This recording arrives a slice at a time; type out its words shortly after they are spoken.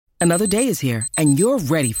Another day is here, and you're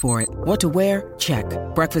ready for it. What to wear? Check.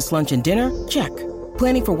 Breakfast, lunch, and dinner? Check.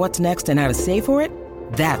 Planning for what's next and how to save for it?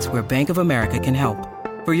 That's where Bank of America can help.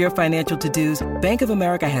 For your financial to-dos, Bank of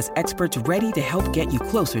America has experts ready to help get you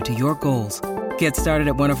closer to your goals. Get started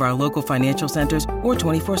at one of our local financial centers or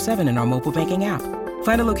 24/7 in our mobile banking app.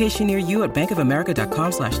 Find a location near you at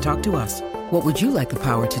bankofamerica.com/talktous. What would you like the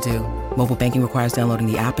power to do? Mobile banking requires downloading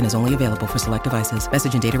the app and is only available for select devices.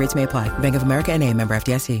 Message and data rates may apply. Bank of America N.A., member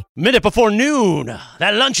FDIC. Minute before noon,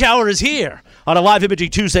 that lunch hour is here on a live imaging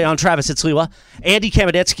Tuesday on Travis at Sliwa. Andy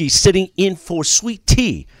Kamenetsky sitting in for Sweet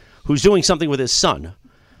Tea, who's doing something with his son,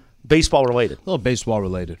 baseball related. A little baseball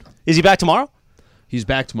related. Is he back tomorrow? He's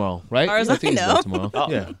back tomorrow, right? As far as I think know. he's back tomorrow.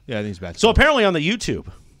 Oh. Yeah, I think he's back. So apparently on the YouTube,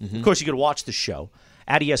 of course you could watch the show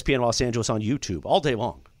at ESPN Los Angeles on YouTube all day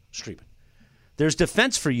long, streaming. There's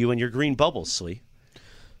defense for you and your green bubbles, Slee.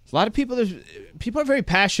 A lot of people are very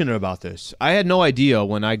passionate about this. I had no idea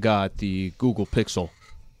when I got the Google Pixel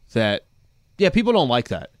that, people don't like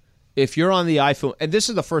that. If you're on the iPhone, and this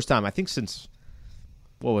is the first time, I think since,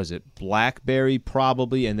 what was it, BlackBerry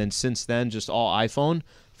probably, and then since then just all iPhone,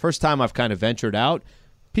 first time I've kind of ventured out,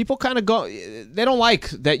 people kind of go, they don't like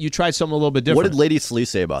that you tried something a little bit different. What did Lady Slee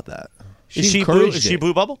say about that? Is she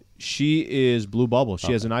Blue Bubble? She is Blue Bubble.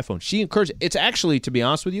 She has an iPhone. She encouraged. It's actually, to be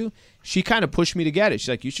honest with you, she kind of pushed me to get it. She's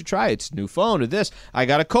like, you should try it. It's a new phone or this. I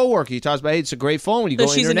got a coworker. He talks about, hey, it's a great phone. When you go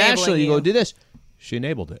international, you go do this. She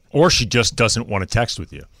enabled it. Or she just doesn't want to text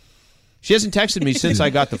with you. She hasn't texted me since I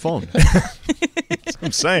got the phone. That's what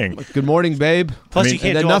I'm saying. Like, good morning, babe. Plus, you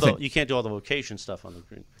can't do all the location stuff on the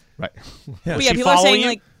green. Right. Yeah, people are saying,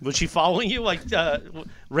 like... Was she following you like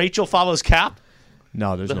Rachel follows Cap?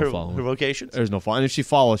 No, there's no following. Her vocations? There's no following. And if she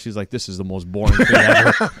follows, she's like, this is the most boring thing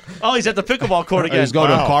ever. Oh, he's at the pickleball court again. He's going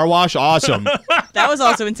to a car wash? Awesome. That was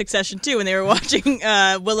also in Succession, too, when they were watching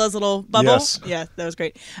Willow's little bubble. Yes. Yeah, that was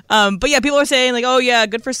great. But yeah, people are saying, like, oh, yeah,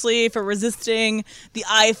 good for Slee for resisting the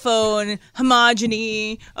iPhone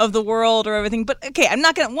homogeny of the world or everything. But, okay, I'm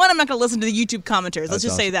not going to listen to the YouTube commenters. Let's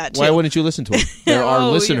just say that, too. Why wouldn't you listen to them? There are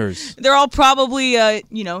listeners. Yeah. They're all probably, they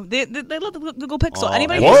love the Google Pixel.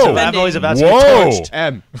 Anybody Whoa. who's defending... Always about to get torched.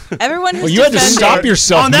 Everyone who's Well, you had to stop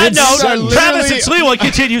yourself. On that mid-sentence. note, Travis and Sliwa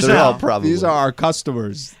continues They're all now. probably. These are our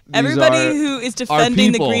customers. Everybody who is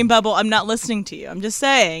defending the people. green bubble, I'm not listening to you. I'm just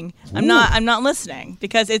saying, I'm not listening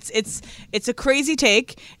because it's a crazy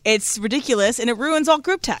take. It's ridiculous and it ruins all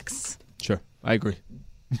group texts. Sure, I agree.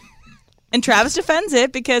 And Travis defends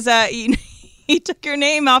it because he took your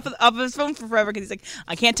name off of his phone for forever because he's like,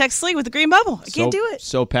 I can't text Slee with the green bubble. I can't do it.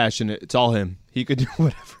 So passionate. It's all him. He could do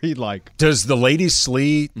whatever he'd like. Does the Lady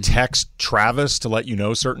Slee text Travis to let you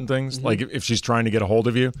know certain things? Like if she's trying to get a hold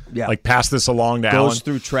of you? Yeah. Like pass this along to Alan? Goes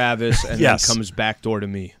through Travis and Yes. then comes backdoor to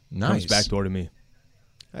me. Nice. Comes backdoor to me.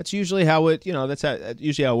 That's usually how it, that's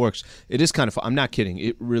usually how it works. It is kind of fun. I'm not kidding.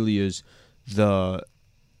 It really is.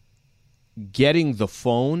 Getting the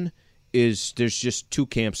phone there's just two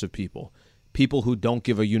camps of people. People who don't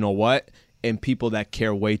give a you-know-what and people that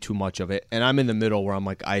care way too much of it. And I'm in the middle where I'm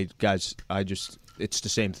like, it's the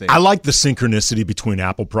same thing. I like the synchronicity between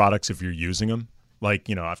Apple products if you're using them. Like,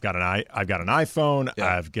 I've got an iPhone.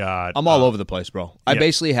 Yeah. I'm all over the place, bro. I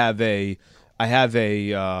basically have a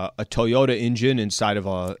Toyota engine inside of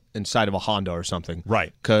a Honda or something.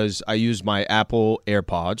 Right. Because I use my Apple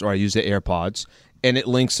AirPods, or I use the AirPods, and it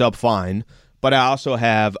links up fine. But I also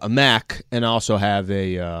have a Mac, and I also have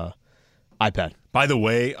a iPad. By the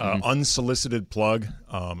way, unsolicited plug,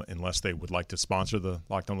 unless they would like to sponsor the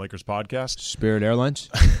Locked On Lakers podcast. Spirit Airlines?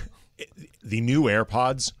 The new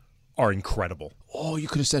AirPods are incredible. Oh, you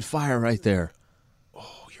could have said fire right there.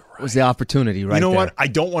 Oh, you're right. It was the opportunity right there. You know what? I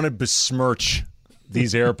don't want to besmirch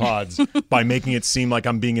these AirPods by making it seem like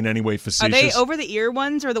I'm being in any way facetious. Are they over-the-ear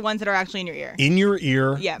ones or the ones that are actually in your ear? In your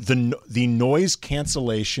ear, yeah. The noise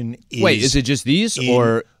cancellation is... Wait, is it just these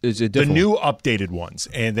or is it different? The new updated ones,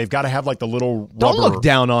 and they've got to have like the little rubber... Don't look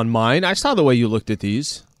down on mine. I saw the way you looked at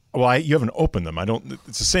these. Well, you haven't opened them.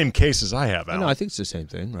 It's the same case as I have, Alan. No, I think it's the same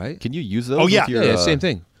thing, right? Can you use those? Oh, yeah. With your, yeah, same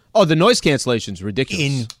thing. Oh, the noise cancellation is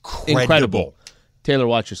ridiculous. Incredible. Taylor,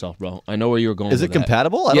 watch yourself, bro. I know where you were going. Is it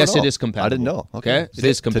compatible? Yes, it is compatible. I didn't know. Okay, it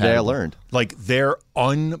is compatible. Today I learned. Like, they're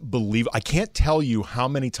unbelievable. I can't tell you how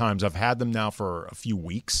many times I've had them now for a few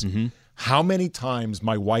weeks. Mm-hmm. How many times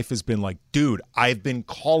my wife has been like, dude, I've been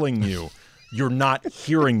calling you. You're not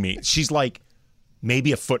hearing me. She's like,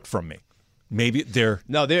 maybe a foot from me. Maybe they're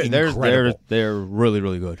incredible. They're really,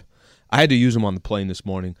 really good. I had to use them on the plane this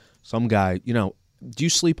morning. Some guy, do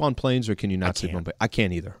you sleep on planes or can you not sleep on planes? I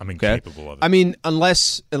can't either. I'm incapable of it. I mean,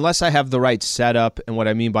 unless I have the right setup, and what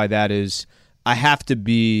I mean by that is I have to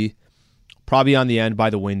be probably on the end by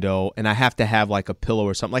the window, and I have to have like a pillow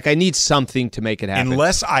or something. Like I need something to make it happen.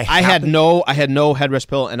 Unless I had no headrest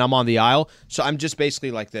pillow, and I'm on the aisle, so I'm just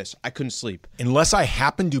basically like this. I couldn't sleep. Unless I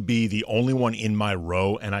happen to be the only one in my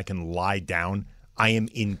row and I can lie down, I am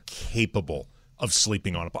incapable of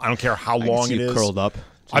sleeping on a pillow. I don't care how long it is. Curled up.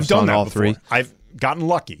 I've done that all before. three. I've gotten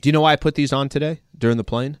lucky. Do you know why I put these on today during the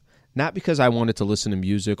plane? Not because I wanted to listen to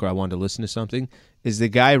music or I wanted to listen to something. Is the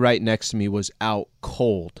guy right next to me was out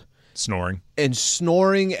cold. Snoring. And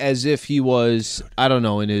snoring as if he was, I don't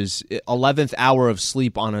know, in his 11th hour of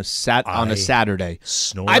sleep on a Saturday.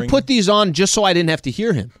 Snoring. I put these on just so I didn't have to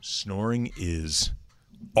hear him. Snoring is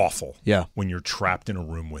awful. Yeah. When you're trapped in a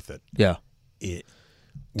room with it. Yeah.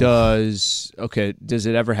 Does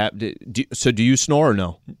it ever happen? So do you snore or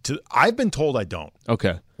no? I've been told I don't.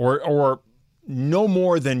 Okay. Or no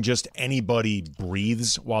more than just anybody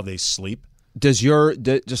breathes while they sleep.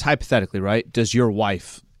 Just hypothetically, right? Does your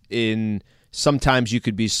wife sometimes you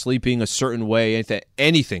could be sleeping a certain way,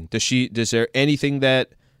 anything. Does there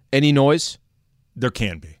any noise? There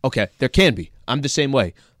can be. Okay, there can be. I'm the same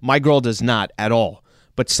way. My girl does not at all.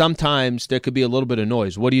 But sometimes there could be a little bit of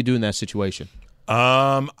noise. What do you do in that situation?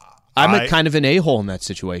 I'm kind of an a-hole in that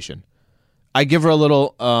situation. I give her a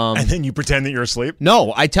little and then you pretend that you're asleep?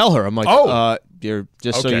 No, I tell her. I'm like, you're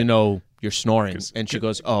just okay. So you know you're snoring. And she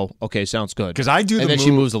goes, oh, okay, sounds good. Because I do the and then move,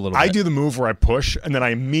 she moves a little bit. I do the move where I push and then I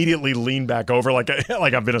immediately lean back over like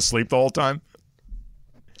I've been asleep the whole time.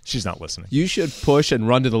 She's not listening. You should push and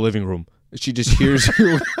run to the living room. She just hears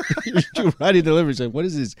you running to the living room. She's like, what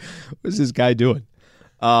is this guy doing?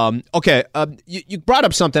 Okay, you brought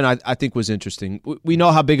up something I think was interesting. We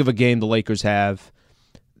know how big of a game the Lakers have.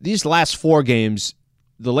 These last 4 games,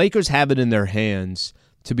 the Lakers have it in their hands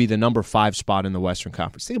to be the number 5 spot in the Western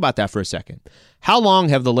Conference. Think about that for a second. How long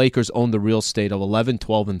have the Lakers owned the real estate of 11,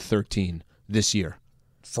 12, and 13 this year?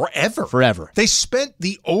 Forever. They spent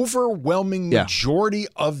the overwhelming majority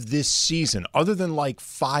of this season, other than like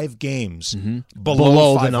 5 games,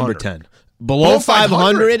 below the number 10. Below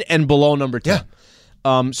 500 and below number 10.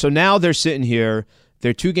 Yeah. So now they're sitting here.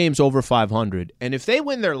 They're 2 games over 500. And if they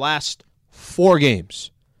win their last 4 games,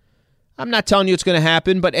 I'm not telling you it's going to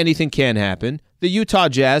happen, but anything can happen. The Utah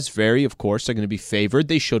Jazz, of course, are going to be favored.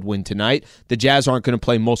 They should win tonight. The Jazz aren't going to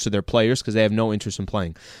play most of their players because they have no interest in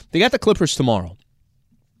playing. They got the Clippers tomorrow.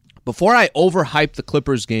 Before I overhype the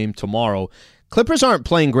Clippers game tomorrow, Clippers aren't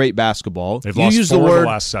playing great basketball. They've lost 4 of the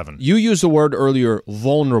last 7. You used the word earlier,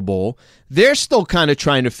 vulnerable. They're still kind of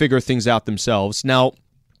trying to figure things out themselves. Now,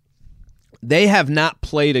 they have not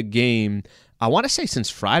played a game, I want to say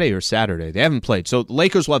since Friday or Saturday. They haven't played. So the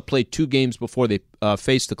Lakers will have played 2 games before they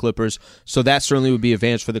face the Clippers. So that certainly would be an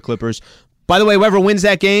advantage for the Clippers. By the way, whoever wins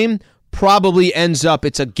that game probably ends up,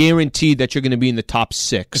 it's a guarantee that you're going to be in the top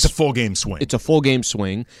 6. It's a full game swing. It's a full game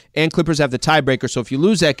swing. And Clippers have the tiebreaker. So if you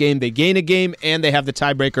lose that game, they gain a game and they have the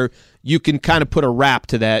tiebreaker. You can kind of put a wrap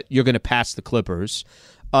to that. You're going to pass the Clippers.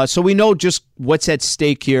 So we know just what's at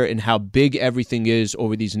stake here and how big everything is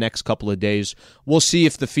over these next couple of days. We'll see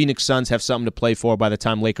if the Phoenix Suns have something to play for by the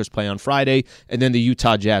time Lakers play on Friday, and then the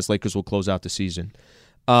Utah Jazz. Lakers will close out the season.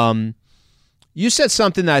 You said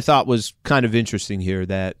something that I thought was kind of interesting here,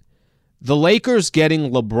 that the Lakers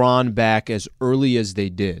getting LeBron back as early as they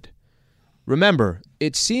did. Remember,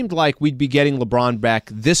 it seemed like we'd be getting LeBron back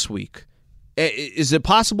this week. Is it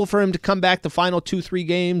possible for him to come back the final 2-3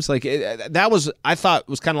 games? Like that was, I thought,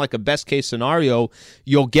 was kind of like a best case scenario.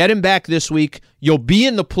 You'll get him back this week. You'll be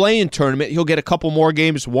in the play-in tournament. He'll get a couple more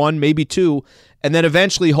games, 1, maybe 2, and then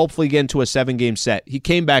eventually, hopefully, get into a 7-game set. He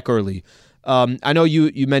came back early. I know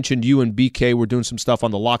you mentioned you and BK were doing some stuff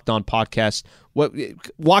on the Locked On podcast.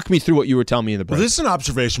 Walk me through what you were telling me in the break. Well, this is an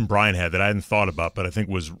observation Brian had that I hadn't thought about, but I think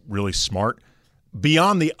was really smart.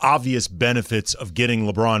 Beyond the obvious benefits of getting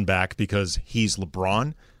LeBron back because he's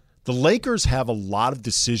LeBron, the Lakers have a lot of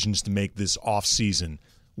decisions to make this offseason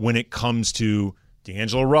when it comes to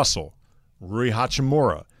D'Angelo Russell, Rui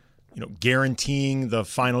Hachimura, guaranteeing the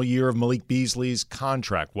final year of Malik Beasley's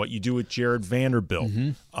contract, what you do with Jared Vanderbilt,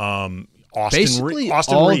 Austin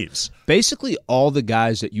Reeves. Basically all the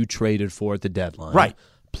guys that you traded for at the deadline. Right.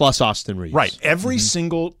 Plus Austin Reeves. Right. Every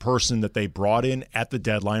single person that they brought in at the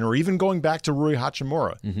deadline, or even going back to Rui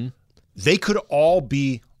Hachimura, they could all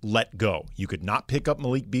be let go. You could not pick up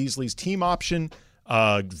Malik Beasley's team option.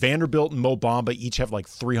 Vanderbilt and Mo Bamba each have like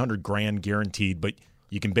 $300,000 guaranteed, but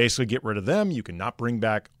you can basically get rid of them. You cannot bring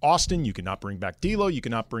back Austin. You cannot bring back D'Lo. You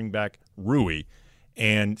cannot bring back Rui.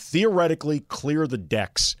 And theoretically clear the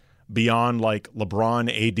decks beyond like LeBron,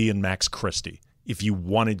 AD, and Max Christie if you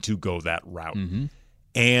wanted to go that route.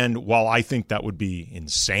 And while I think that would be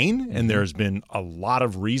insane, and there's been a lot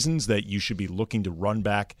of reasons that you should be looking to run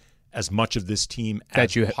back as much of this team that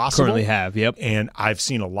as you possible. currently have. Yep. And I've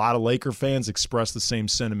seen a lot of Laker fans express the same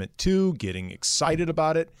sentiment too, getting excited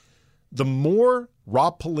about it. The more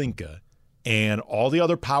Rob Pelinka and all the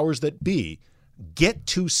other powers that be get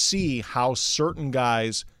to see how certain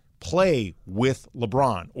guys play with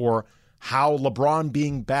LeBron, or how LeBron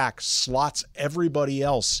being back slots everybody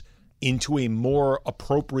else into a more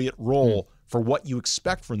appropriate role for what you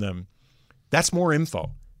expect from them, that's more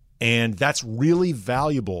info. And that's really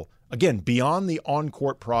valuable, again, beyond the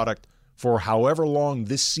on-court product for however long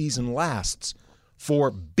this season lasts,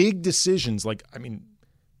 for big decisions like,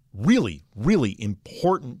 really, really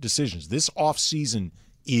important decisions. This offseason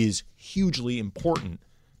is hugely important.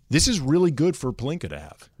 This is really good for Pelinka to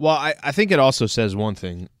have. Well, I think it also says one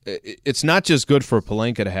thing. It's not just good for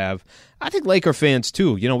Pelinka to have. I think Laker fans,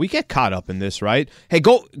 too. We get caught up in this, right? Hey,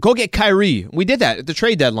 go get Kyrie. We did that at the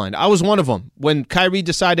trade deadline. I was one of them. When Kyrie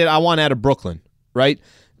decided I want out of Brooklyn, right?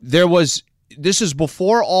 This is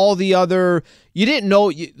before all the other... You didn't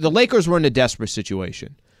know... The Lakers were in a desperate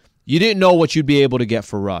situation. You didn't know what you'd be able to get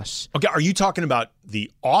for Russ. Okay, are you talking about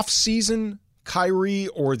the off-season Kyrie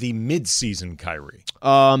or the mid-season Kyrie?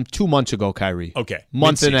 2 months ago, Kyrie. Okay.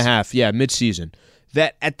 Month mid-season. and a half. Yeah, mid-season.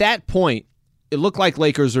 That at that point, it looked like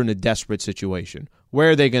Lakers are in a desperate situation.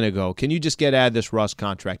 Where are they going to go? Can you just get out of this Russ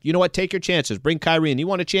contract? You know what? Take your chances. Bring Kyrie in. He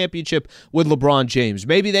won a championship with LeBron James.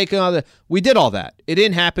 Maybe they can. We did all that. It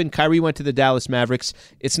didn't happen. Kyrie went to the Dallas Mavericks.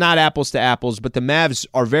 It's not apples to apples, but the Mavs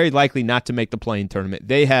are very likely not to make the play-in tournament.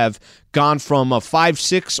 They have gone from a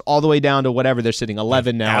 5-6 all the way down to whatever they're sitting,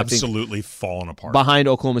 11 now. Absolutely fallen apart. Behind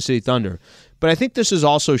Oklahoma City Thunder. But I think this has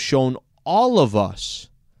also shown all of us,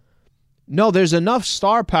 no, there's enough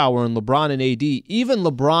star power in LeBron and AD, even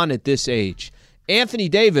LeBron at this age. Anthony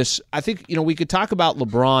Davis, I think, we could talk about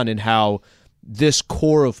LeBron and how this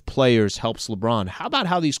core of players helps LeBron. How about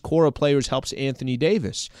how these core of players helps Anthony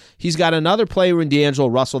Davis? He's got another player in D'Angelo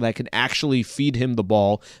Russell that can actually feed him the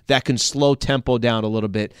ball, that can slow tempo down a little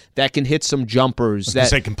bit, that can hit some jumpers.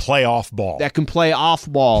 That can play off ball. That can play off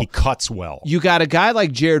ball. He cuts well. You got a guy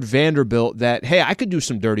like Jared Vanderbilt that, hey, I could do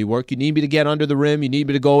some dirty work. You need me to get under the rim. You need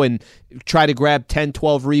me to go and try to grab 10,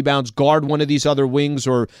 12 rebounds, guard one of these other wings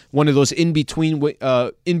or one of those in-between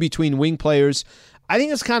wing players. I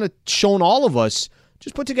think it's kind of shown all of us,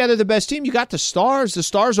 just put together the best team. You got the stars. The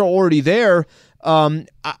stars are already there.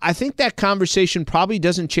 I think that conversation probably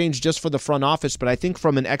doesn't change just for the front office, but I think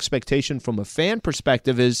from an expectation from a fan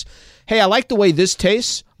perspective is, hey, I like the way this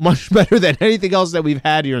tastes much better than anything else that we've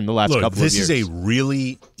had here in the last couple of years. This is a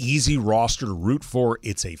really easy roster to root for.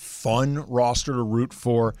 It's a fun roster to root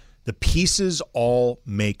for. The pieces all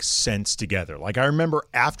make sense together. Like, I remember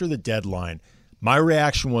after the deadline, my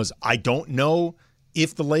reaction was, I don't know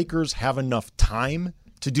if the Lakers have enough time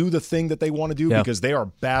to do the thing that they want to do because they are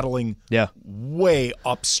battling way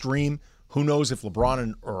upstream. Who knows if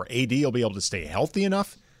LeBron or AD will be able to stay healthy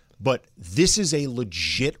enough? But this is a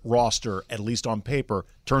legit roster, at least on paper.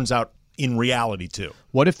 Turns out in reality, too.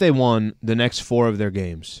 What if they won the next 4 of their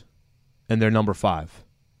games and they're number 5?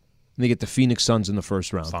 And they get the Phoenix Suns in the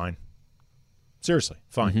first round. Fine. Seriously,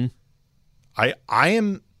 fine.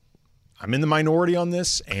 Mm-hmm. I'm in the minority on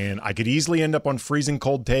this, and I could easily end up on freezing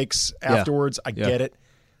cold takes afterwards. I get it.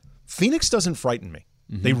 Phoenix doesn't frighten me.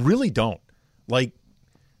 Mm-hmm. They really don't. Like,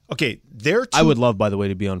 okay, I would love, by the way,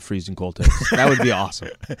 to be on freezing cold takes. That would be awesome.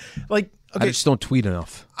 I just don't tweet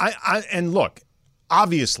enough. And look,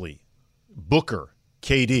 obviously, Booker,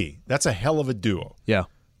 KD, that's a hell of a duo. Yeah.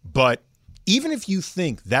 But even if you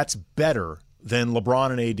think that's better than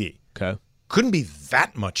LeBron and AD, couldn't be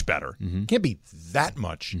that much better. Mm-hmm. Can't be that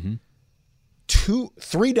much. Mm-hmm.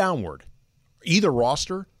 2-3 downward, either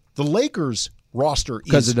roster. The Lakers roster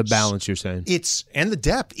because of the balance you're saying. And the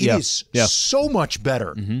depth. It is so much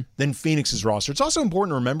better than Phoenix's roster. It's also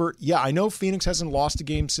important to remember, I know Phoenix hasn't lost a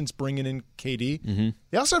game since bringing in KD. Mm-hmm.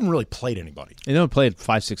 They also haven't really played anybody. They haven't played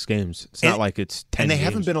 5-6 games. It's not like it's 10 And they games.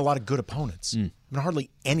 haven't been a lot of good opponents.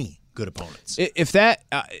 Hardly any good opponents. If that,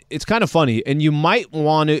 it's kind of funny, and you might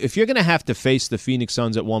want to, if you're going to have to face the Phoenix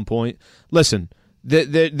Suns at one point, listen,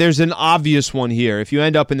 there's an obvious one here. If you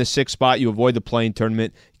end up in the 6th spot, you avoid the play-in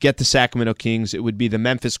tournament, get the Sacramento Kings. It would be the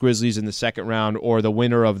Memphis Grizzlies in the second round or the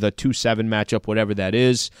winner of the 2-7 matchup, whatever that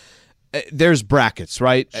is. There's brackets,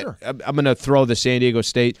 right? Sure. I'm going to throw the San Diego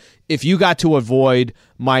State. If you got to avoid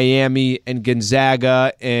Miami and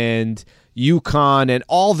Gonzaga and UConn and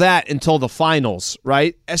all that until the finals,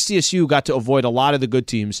 right? SDSU got to avoid a lot of the good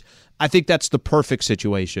teams. I think that's the perfect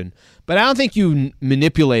situation. But I don't think you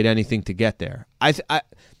manipulate anything to get there. I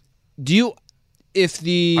would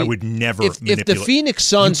never manipulate. If the Phoenix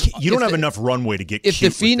Suns... You don't have enough runway to get If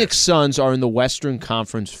cute the Phoenix Suns are in the Western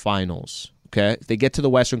Conference Finals, okay, if they get to the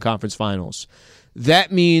Western Conference Finals,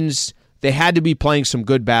 that means they had to be playing some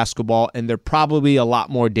good basketball, and they're probably a lot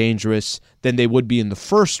more dangerous than they would be in the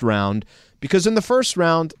first round. Because in the first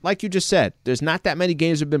round, like you just said, there's not that many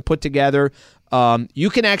games that have been put together. You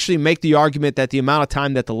can actually make the argument that the amount of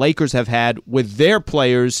time that the Lakers have had with their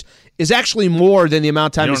players is actually more than the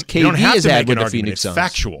amount of time as KD has had with the Phoenix Suns. It's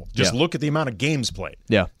factual. Just look at the amount of games played.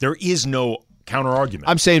 Yeah. There is no counter-argument.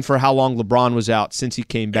 I'm saying for how long LeBron was out since he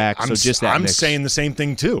came back, I'm saying the same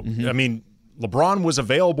thing, too. Mm-hmm. I mean, LeBron was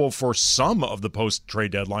available for some of the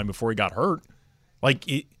post-trade deadline before he got hurt.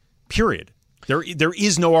 Period. There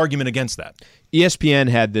is no argument against that. ESPN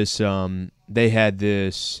had this. They had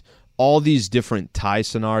all these different tie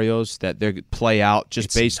scenarios that they play out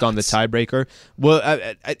just based on the tiebreaker. Well,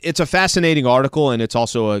 it's a fascinating article, and it's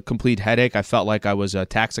also a complete headache. I felt like I was a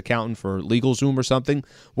tax accountant for LegalZoom or something.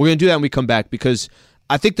 We're going to do that when we come back because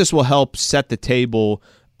I think this will help set the table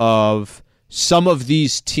of some of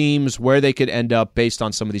these teams where they could end up based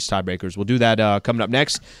on some of these tiebreakers. We'll do that coming up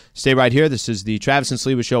next. Stay right here. This is the Travis and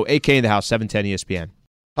Sliwa Show, AK in the House, 710 ESPN.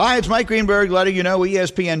 Hi, it's Mike Greenberg letting you know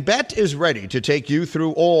ESPN Bet is ready to take you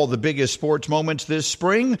through all the biggest sports moments this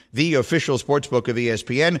spring. The official sportsbook of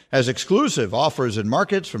ESPN has exclusive offers and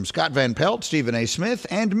markets from Scott Van Pelt, Stephen A. Smith,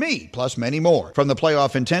 and me, plus many more. From the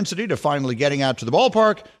playoff intensity to finally getting out to the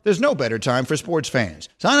ballpark, there's no better time for sports fans.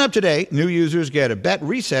 Sign up today. New users get a bet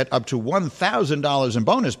reset up to $1,000 in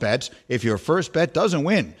bonus bets if your first bet doesn't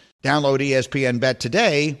win. Download ESPN Bet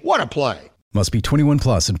today. What a play. Must be 21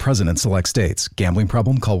 plus and present in select states. Gambling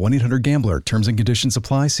problem? Call 1-800-GAMBLER. Terms and conditions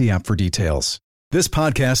apply. See app for details. This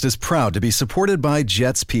podcast is proud to be supported by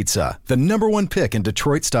Jets Pizza, the #1 pick in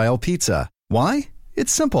Detroit-style pizza. Why?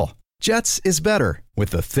 It's simple. Jets is better. With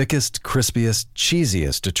the thickest, crispiest,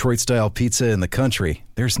 cheesiest Detroit-style pizza in the country,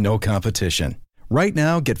 there's no competition. Right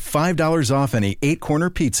now, get $5 off any 8-corner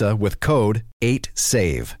pizza with code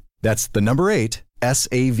 8SAVE. That's the number 8,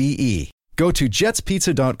 S-A-V-E. Go to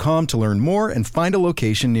jetspizza.com to learn more and find a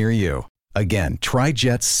location near you. Again, try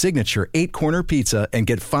Jet's signature 8-corner pizza and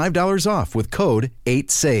get $5 off with code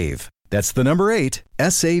 8SAVE. That's the number 8,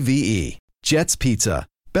 S-A-V-E. Jet's Pizza.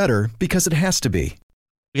 Better because it has to be.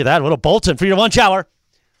 Look at that, a little Bolton for your lunch hour.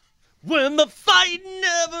 When the fight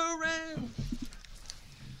never ends.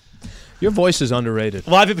 Your voice is underrated.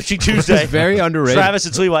 Live at Machine Tuesday. Very underrated. Travis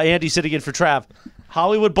and Sliwa, Andy sitting in for Trav.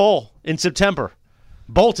 Hollywood Bowl in September.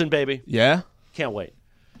 Bolton, baby. Yeah? Can't wait.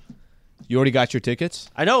 You already got your tickets?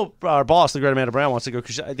 I know our boss, the great Amanda Brown, wants to go.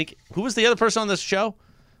 Cause I think, who was the other person on this show?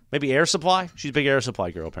 Maybe Air Supply? She's a big Air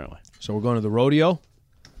Supply girl, apparently. So we're going to the rodeo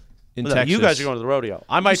in Texas. You guys are going to the rodeo.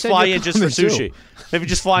 I might fly in just for sushi. Maybe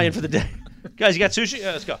just fly in for the day. Guys, you got sushi?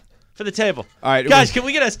 Yeah, let's go. For the table. All right, guys, can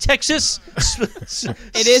we get a Texas?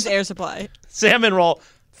 It is Air Supply. Salmon roll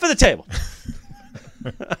for the table.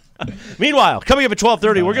 Meanwhile, coming up at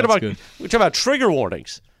 12:30, we're going to talk about trigger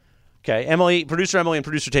warnings. Okay, producer Emily and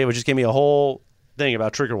producer Tava just gave me a whole thing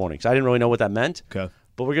about trigger warnings. I didn't really know what that meant. Okay.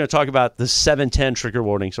 But we're going to talk about the 7:10 trigger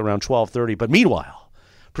warnings around 12:30. But meanwhile,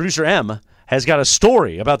 producer M has got a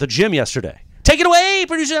story about the gym yesterday. Take it away,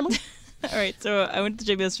 producer Emily. All right, so I went to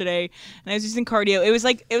the gym yesterday, and I was using cardio. It was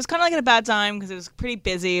kind of like at a bad time because it was pretty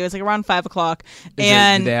busy. It was like around 5 o'clock.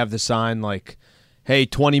 Did they have the sign like, hey,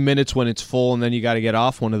 20 minutes when it's full, and then you got to get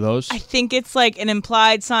off, one of those? I think it's like an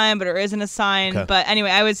implied sign, but there isn't a sign. Okay. But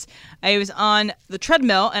anyway, I was on the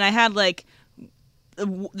treadmill, and I had like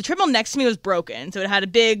the treadmill next to me was broken, so it had a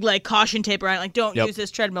big like caution tape around it, like don't use this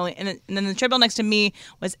treadmill. And then the treadmill next to me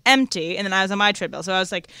was empty, and then I was on my treadmill. So I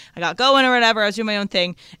was like, I got going or whatever. I was doing my own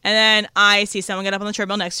thing, and then I see someone get up on the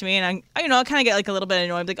treadmill next to me, and I kind of get like a little bit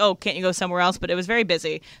annoyed, like, oh, can't you go somewhere else? But it was very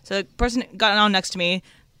busy, so the person got on next to me,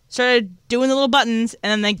 started doing the little buttons, and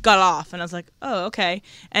then they got off. And I was like, oh, okay.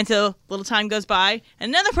 And so a little time goes by, and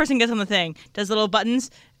another person gets on the thing, does the little buttons,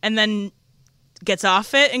 and then gets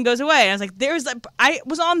off it and goes away. And I was like, I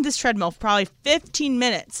was on this treadmill for probably 15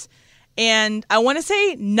 minutes, and I want to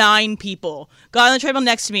say 9 people got on the treadmill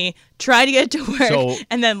next to me, tried to get it to work,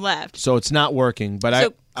 and then left. So it's not working.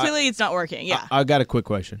 But clearly it's not working, yeah. I got a quick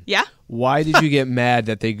question. Yeah? Why did you get mad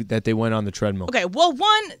that they went on the treadmill? Okay, well,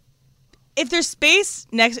 one, if there's space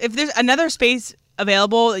if there's another space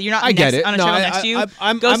available, you're not on a treadmill next to you.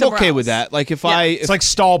 I'm okay else. with that. Like it's like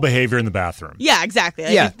stall behavior in the bathroom. Yeah, exactly.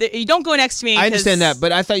 Like you don't go next to me. I understand that,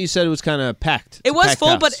 but I thought you said it was kind of packed. It was full,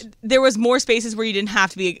 house. but there was more spaces where you didn't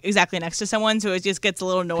have to be exactly next to someone, so it just gets a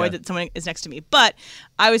little annoyed that someone is next to me. But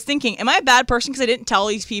I was thinking, am I a bad person because I didn't tell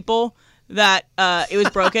these people that it was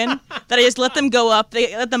broken, that I just let them go up,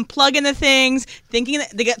 they let them plug in the things, thinking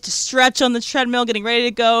that they get to stretch on the treadmill, getting ready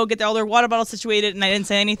to go, get all their water bottles situated, and I didn't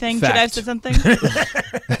say anything. Fact. Should I have said something?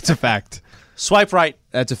 That's a fact. Swipe right.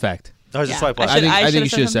 That's a fact. Oh, just swipe left. I think you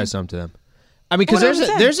should have something. said something to them. I mean, because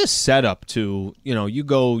 100%. there's a setup to, you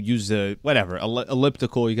go use the, whatever,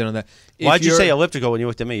 elliptical, you get on that. Why'd you say elliptical when you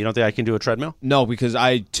looked at me? You don't think I can do a treadmill? No, because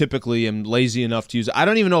I typically am lazy enough to use it. I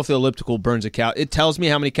don't even know if the elliptical burns a calorie. It tells me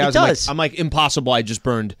how many calories. It does. I'm like, impossible, I just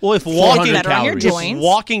burned Well, if 400 walking, better on your calories. joints. if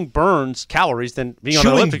walking burns calories, then being on an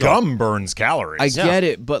Chewing elliptical. gum burns calories. I get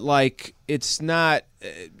it, but like, it's not.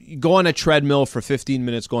 You go on a treadmill for 15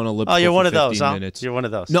 minutes, go on an elliptical Oh, you're for one of 15 those, huh? minutes. You're one of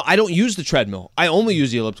those. No, I don't use the treadmill. I only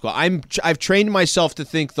use the elliptical. I've trained myself to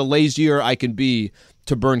think the lazier I can be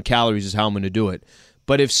to burn calories is how I'm going to do it.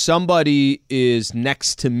 But if somebody is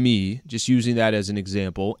next to me, just using that as an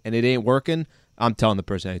example, and it ain't working, I'm telling the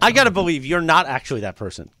person. I got to believe you're not actually that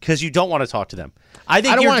person because you don't want to talk to them. I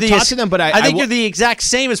think I don't you're want to the- talk to them, but I think you're the exact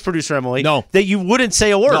same as producer Emily. No. That you wouldn't say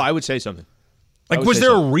a word. No, I would say something. Like, was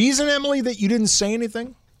there a reason, Emily, that you didn't say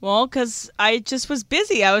anything? Well, because I just was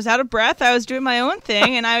busy. I was out of breath. I was doing my own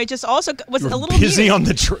thing, and I just also was a little busy amused. on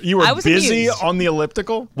the. You were I was busy amused. on the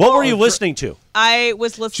elliptical. What were you listening to? I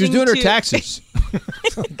was listening. She was doing her to- taxes.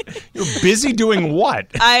 You're busy doing what?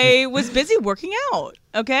 I was busy working out.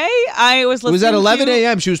 Okay, I was It listening. was at 11 to-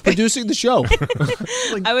 a.m. She was producing the show.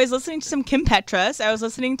 I was listening to some Kim Petras. I was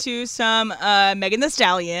listening to some Megan Thee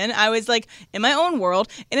Stallion. I was like in my own world,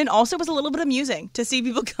 and it also was a little bit amusing to see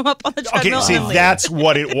people come up on the Okay, treadmill. see, and leave. that's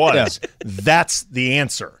what it was. That's the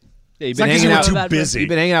answer. Yeah, you've It's not been 'cause hanging you were out. too Bad busy. You've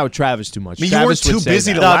been hanging out with Travis too much. I mean, you weren't Travis would too say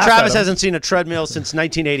busy that. to No, laugh Travis at him. hasn't seen a treadmill since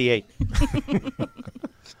 1988.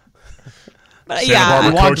 But, Santa yeah,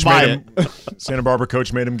 Barbara walked coach by made him. Santa Barbara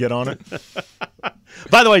coach made him get on it.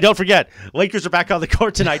 By the way, don't forget, Lakers are back on the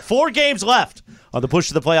court tonight. 4 games left on the push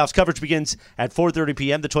to the playoffs. Coverage begins at 4:30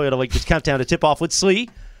 p.m. The Toyota Lakers countdown to tip-off with Slee.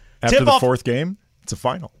 After the Tip-off- fourth game, it's a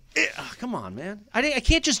final. Come on, man. I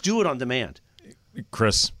can't just do it on demand.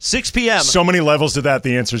 Chris, 6 p.m. so many levels to that.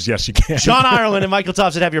 The answer is yes, you can. Sean Ireland and Michael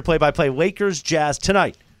Thompson have your play-by-play. Lakers Jazz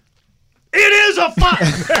tonight. It is a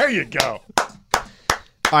final. There you go.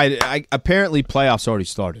 I apparently playoffs already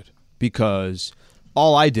started because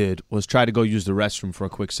all I did was try to go use the restroom for a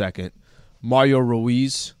quick second. Mario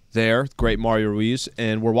Ruiz there, great Mario Ruiz,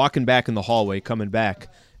 and we're walking back in the hallway, coming back,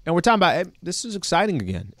 and we're talking about hey, this is exciting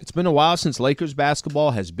again. It's been a while since Lakers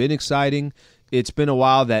basketball has been exciting. It's been a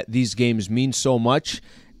while that these games mean so much,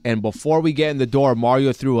 and before we get in the door,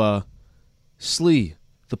 Mario threw a Slee.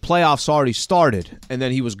 The playoffs already started, and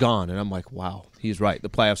then he was gone, and I'm like, wow, he's right. The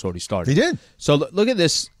playoffs already started. He did. So look at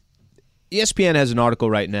this. ESPN has an article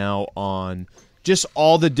right now on just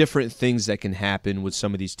all the different things that can happen with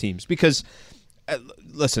some of these teams. Because,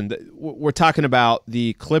 listen, we're talking about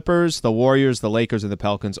the Clippers, the Warriors, the Lakers, and the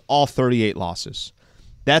Pelicans, all 38 losses.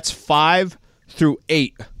 That's 5 through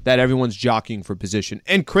 8 that everyone's jockeying for position,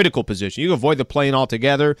 and critical position. You can avoid the play-in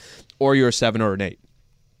altogether, or you're a 7 or an 8.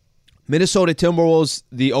 Minnesota Timberwolves,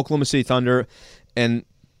 the Oklahoma City Thunder, and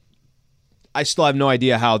I still have no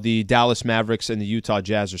idea how the Dallas Mavericks and the Utah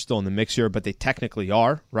Jazz are still in the mix here, but they technically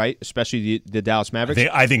are, right? Especially the Dallas Mavericks.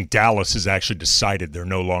 I think Dallas has actually decided they're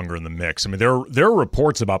no longer in the mix. I mean, there are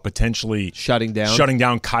reports about potentially shutting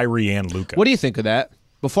down Kyrie and Luka. What do you think of that?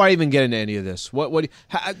 Before I even get into any of this, I'm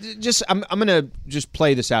going to just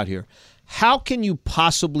play this out here. How can you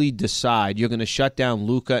possibly decide you're going to shut down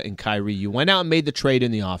Luka and Kyrie? You went out and made the trade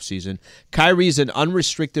in the offseason. Kyrie's an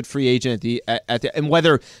unrestricted free agent and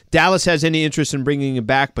whether Dallas has any interest in bringing him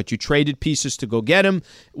back, but you traded pieces to go get him,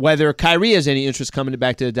 whether Kyrie has any interest coming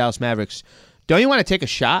back to the Dallas Mavericks, don't you want to take a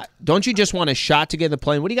shot? Don't you just want a shot to get in the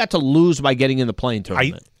plane? What do you got to lose by getting in the plane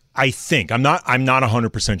tournament? I think I'm not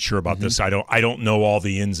 100% sure about this. I don't know all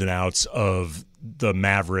the ins and outs of the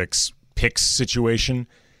Mavericks picks situation.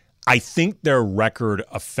 I think their record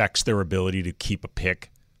affects their ability to keep a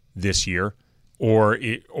pick this year, or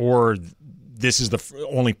this is the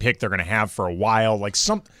only pick they're going to have for a while. Like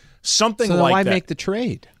something so like why that. make the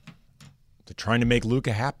trade? They're trying to make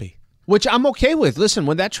Luka happy. Which I'm okay with. Listen,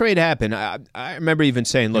 when that trade happened, I remember even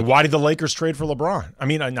saying, "Look, And why did the Lakers trade for LeBron? I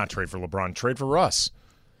mean, not trade for LeBron, trade for Russ."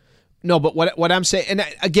 no." But what I'm saying, and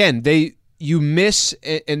again, you miss,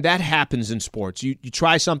 and that happens in sports. You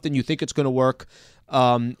try something, you think it's going to work.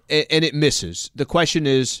 And it misses. The question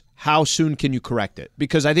is, how soon can you correct it?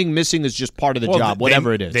 Because I think missing is just part of the job,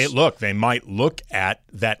 whatever it is. They might look at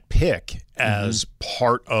that pick as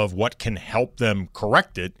part of what can help them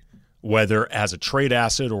correct it, whether as a trade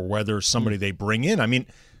asset or whether somebody they bring in. I mean,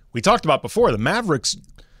 we talked about before, the Mavericks.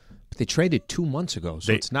 They traded 2 months ago,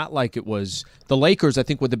 so it's not like it was the Lakers. I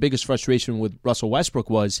think what the biggest frustration with Russell Westbrook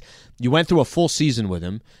was you went through a full season with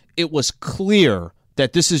him. It was clear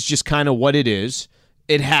that this is just kind of what it is.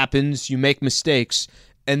 It happens. You make mistakes.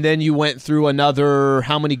 and then you went through another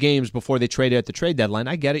how many games before they traded at the trade deadline.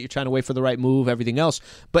 I get it. You're trying to wait for the right move, everything else.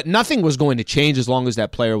 But nothing was going to change as long as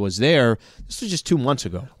that player was there. This was just 2 months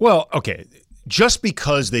ago. Well, okay. Just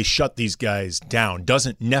because they shut these guys down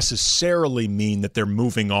doesn't necessarily mean that they're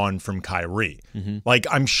moving on from Kyrie. Like,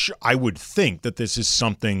 I would think that this is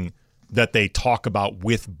something that they talk about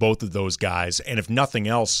with both of those guys. And if nothing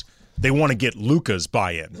else, they want to get Luka's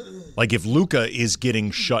buy-in. Like, if Luka is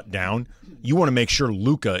getting shut down, you want to make sure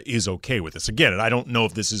Luka is okay with this. Again, and I don't know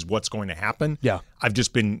if this is what's going to happen. Yeah. I've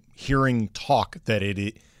just been hearing talk that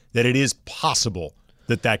it is possible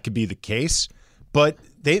that could be the case. But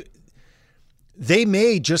they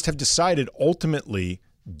may just have decided ultimately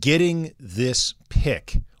getting this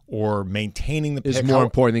pick or maintaining the pick Is more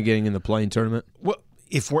important than getting in the play-in tournament. Well,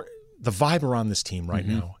 the vibe around this team right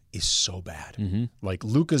now is so bad. Like,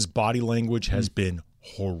 Luka's body language has been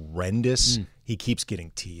horrendous. He keeps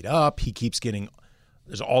getting teed up.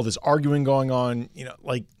 There's all this arguing going on.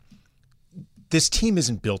 Like, this team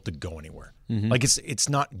isn't built to go anywhere. Like, it's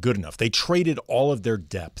not good enough. They traded all of their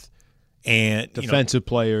depth and defensive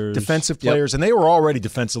players, and they were already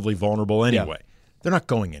defensively vulnerable anyway. They're not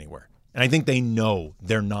going anywhere, and I think they know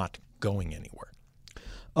they're not going anywhere.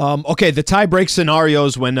 Okay, the tie-break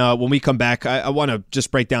scenarios when we come back, I want to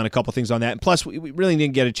just break down a couple things on that. And plus, we really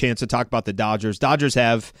didn't get a chance to talk about the Dodgers. Dodgers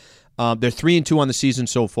have they're 3-2 on the season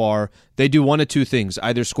so far. They do one of two things: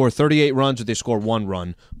 either score 38 runs or they score 1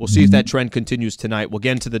 run. We'll see if that trend continues tonight. We'll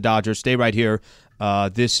get into the Dodgers. Stay right here.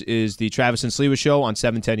 This is the Travis and Sliwa Show on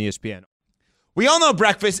 710 ESPN. We all know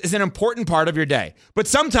breakfast is an important part of your day, but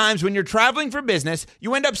sometimes when you're traveling for business,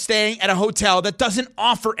 you end up staying at a hotel that doesn't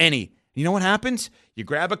offer any. You know what happens? You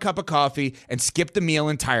grab a cup of coffee and skip the meal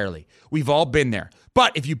entirely. We've all been there.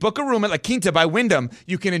 But if you book a room at La Quinta by Wyndham,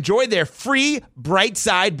 you can enjoy their free Bright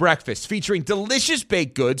Side breakfast featuring delicious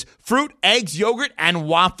baked goods, fruit, eggs, yogurt, and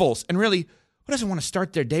waffles. And really, who doesn't want to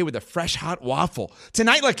start their day with a fresh, hot waffle?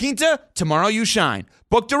 Tonight, La Quinta, tomorrow you shine.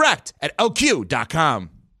 Book direct at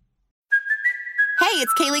lq.com. Hey,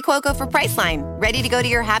 it's Kaylee Cuoco for Priceline. Ready to go to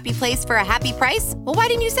your happy place for a happy price? Well, why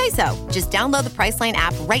didn't you say so? Just download the Priceline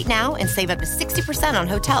app right now and save up to 60% on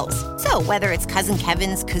hotels. So whether it's Cousin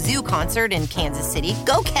Kevin's Kazoo Concert in Kansas City,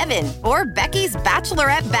 go Kevin, or Becky's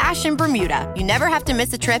Bachelorette Bash in Bermuda, you never have to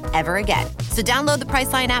miss a trip ever again. So download the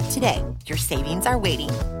Priceline app today. Your savings are waiting.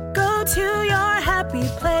 Go to your happy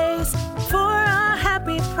place for a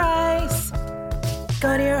happy price.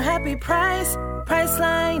 Go to your happy price,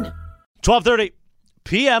 Priceline. 12:30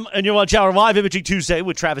 p.m. and your lunch hour live Imaging Tuesday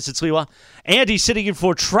with Travis and Sliwa. Andy sitting in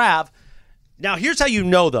for Trav. Now, here's how you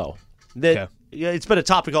know, though, that it's been a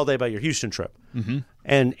topic all day about your Houston trip.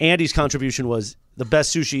 And Andy's contribution was the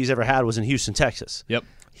best sushi he's ever had was in Houston, Texas. Yep.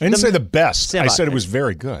 I didn't say the best. I said it was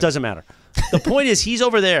very good. Doesn't matter. The point is he's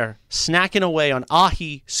over there snacking away on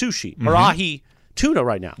ahi sushi or ahi tuna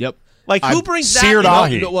right now. Yep. Like, who brings that? Seared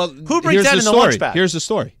ahi. Who brings that in the lunch bag? Here's the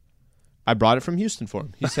story. I brought it from Houston for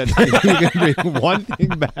him. He said, "You can bring one thing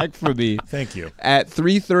back for me." Thank you. At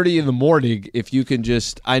 3:30 in the morning, if you can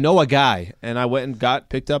just, I know a guy, and I went and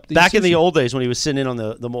picked up the back in the old days when he was sitting in on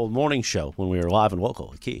the old morning show when we were live and local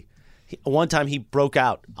with Key. One time he broke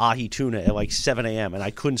out ahi tuna at like 7 a.m. and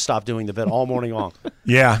I couldn't stop doing the bit all morning long.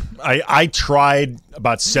 Yeah, I tried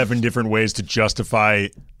about 7 different ways to justify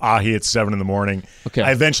ahi at 7 in the morning. Okay.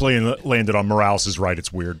 I eventually landed on Morales is right.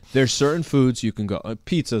 It's weird. There's certain foods you can go.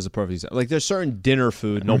 Pizza is a perfect example. Like, there's certain dinner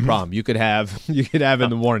food, no problem. You could have in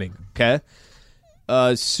the morning. Okay.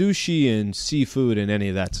 Sushi and seafood and any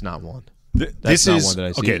of that's not one. That's not one that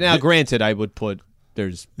I see. Okay. Now, granted, I would put.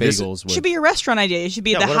 There's bagels. Should be your restaurant idea. It should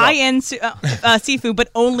be the high-end seafood, but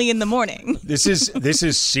only in the morning. This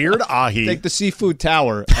is seared ahi. Take the seafood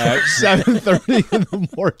tower at 7:30 in the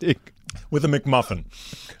morning with a McMuffin.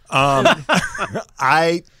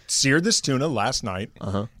 I seared this tuna last night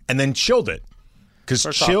and then chilled it because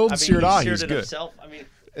chilled seared ahi is good.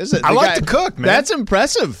 I like to cook, man. That's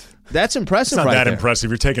impressive. That's impressive. It's not right that there. impressive.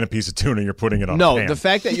 You're taking a piece of tuna, you're putting it on. No, a pan. the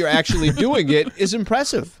fact that you're actually doing it is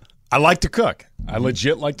impressive. I like to cook. I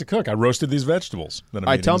legit like to cook. I roasted these vegetables. That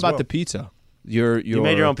I'm tell them as about well. the pizza. You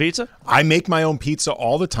made your own pizza? I make my own pizza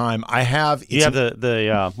all the time. I have. You have the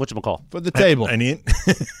whatchamacall? For the table.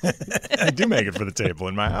 I do make it for the table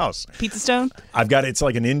in my house. Pizza stone? I've got it's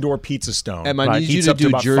like an indoor pizza stone. And I need you Heats to up do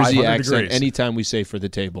about Jersey 500 accent degrees. anytime we say for the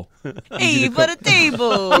table. Hey, for the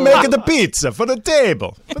table. I'm making the pizza for the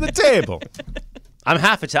table. For the table. I'm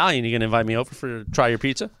half Italian. You going to invite me over for try your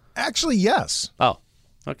pizza? Actually, yes. Oh,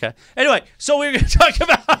 okay. Anyway, so we're going to talk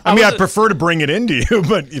about I mean, I'd prefer to bring it into you,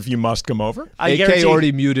 but if you must come over. I AK guarantee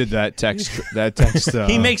already muted that text.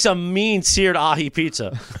 he makes a mean seared ahi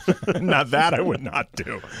pizza. Now that I would not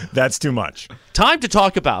do. That's too much. Time to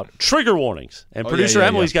talk about trigger warnings. And producer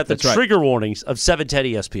Emily's got the trigger warnings of 710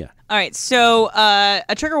 ESPN. All right, so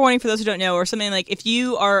a trigger warning for those who don't know, or something like if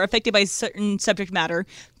you are affected by certain subject matter,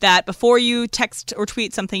 that before you text or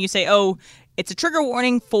tweet something, you say, oh, it's a trigger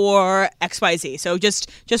warning for XYZ. So just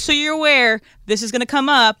so you're aware, this is going to come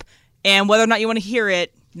up, and whether or not you want to hear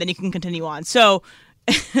it, then you can continue on. So,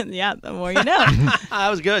 yeah, the more you know. That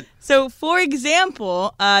was good. So, for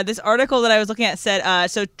example, this article that I was looking at said,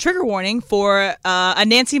 so trigger warning for a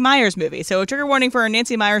Nancy Meyers movie. So a trigger warning for a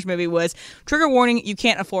Nancy Meyers movie was, trigger warning, you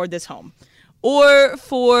can't afford this home. Or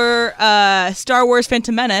for Star Wars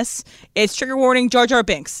Phantom Menace, it's trigger warning Jar Jar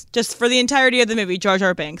Binks, just for the entirety of the movie, Jar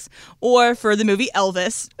Jar Binks. Or for the movie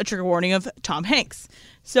Elvis, a trigger warning of Tom Hanks.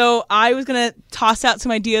 So I was going to toss out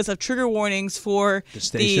some ideas of trigger warnings for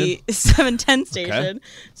the 710 station. Okay.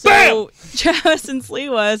 So Travis and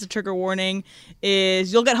Sliwa's trigger warning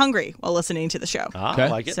is you'll get hungry while listening to the show. I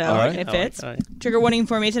like it. So it fits. Trigger warning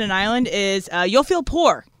for Mason and Island is you'll feel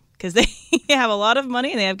poor. Because they have a lot of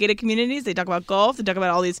money and they have gated communities. They talk about golf. They talk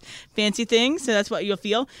about all these fancy things. So that's what you'll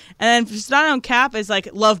feel. And then Sedano and Cap is like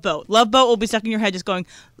Love Boat. Love Boat will be stuck in your head just going,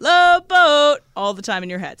 Love Boat, all the time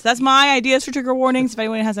in your head. So that's my ideas for trigger warnings if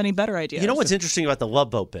anyone has any better ideas. You know what's interesting about the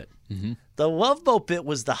Love Boat bit? Mm-hmm. The Love Boat bit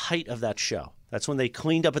was the height of that show. That's when they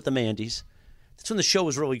cleaned up at the Mandy's. That's when the show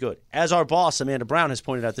was really good. As our boss, Amanda Brown, has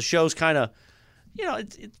pointed out, the show's kind of,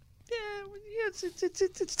 it's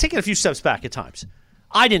taking a few steps back at times.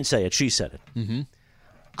 I didn't say it. She said it. Mm-hmm.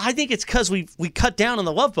 I think it's because we cut down on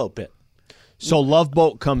the Love Boat bit. So Love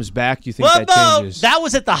Boat comes back. You think Love that changes? That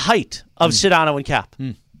was at the height of Sedano and Cap.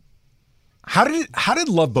 How did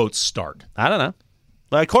Love Boat start? I don't know.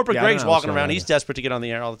 Like Corporate Greg's walking around. He's desperate to get on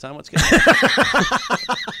the air all the time. What's going on?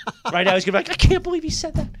 Right now he's going to be like, I can't believe he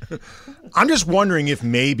said that. I'm just wondering if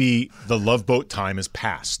maybe the Love Boat time has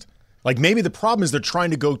passed. Like maybe the problem is they're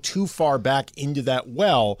trying to go too far back into that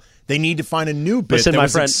well. They need to find a new bit that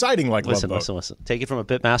was exciting like Love Boat. Listen. Take it from a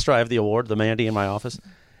bit master. I have the award, the Mandy, in my office.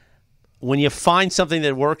 When you find something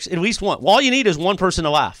that works, at least one. All you need is one person to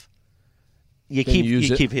laugh. You keep hitting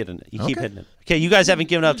it. Keep hitting it. Okay, you guys haven't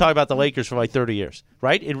given up talking about the Lakers for like 30 years,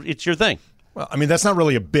 right? It's your thing. Well, I mean, that's not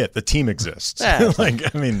really a bit. The team exists. Yeah,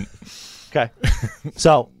 okay.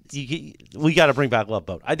 So we got to bring back Love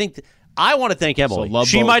Boat. I want to thank Emily. So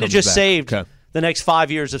she might have just saved the next 5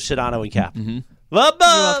 years of Sedano and Cap. Mm-hmm. Love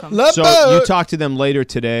Boat. So you talk to them later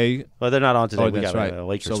today. Well, they're not on today. Oh, we that's got right.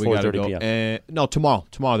 Lakers, so 4:30 p.m. No, tomorrow.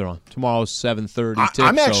 Tomorrow they're on. Tomorrow's 7:30.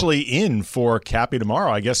 I'm actually in for Cappy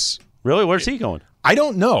tomorrow, I guess. Really? Where's he going? I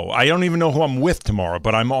don't know. I don't even know who I'm with tomorrow,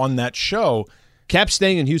 but I'm on that show. Cap's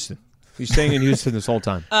staying in Houston. He's staying in Houston this whole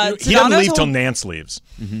time. He doesn't leave till Nance leaves.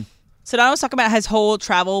 Mm-hmm. Sedano's talking about his whole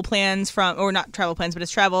travel plans or not travel plans, but his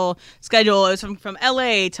travel schedule. It was from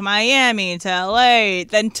L.A. to Miami to L.A.,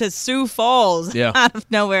 then to Sioux Falls out of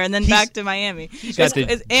nowhere, and then back to Miami. He's got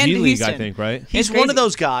the G-League, I think, right? He's one of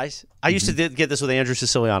those guys. I used to get this with Andrew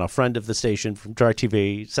Siciliano, friend of the station from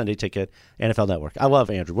DirecTV, Sunday Ticket, NFL Network. I love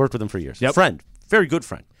Andrew. Worked with him for years. Yep. Friend. Very good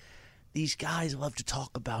friend. These guys love to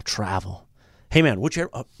talk about travel. Hey, man, did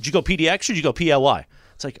you go PDX or did you go PLY?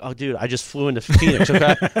 It's like, oh, dude, I just flew into Phoenix,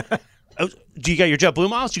 okay? Do you got your JetBlue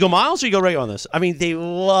miles? Do you go miles or you go regular on this? I mean, they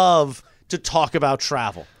love to talk about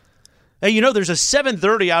travel. Hey, there's a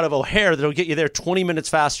 7:30 out of O'Hare that'll get you there 20 minutes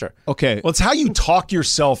faster. Okay. Well, it's how you talk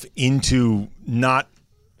yourself into not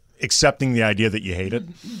accepting the idea that you hate it.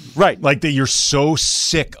 Right. Like that you're so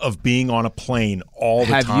sick of being on a plane all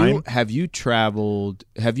the time. Have you traveled?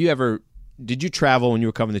 Did you travel when you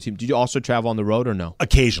were covering the team? Did you also travel on the road or no?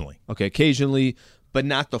 Occasionally. Okay, occasionally, but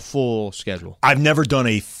not the full schedule. I've never done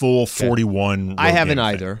a full 41 I haven't game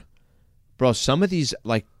either. thing. Bro, some of these,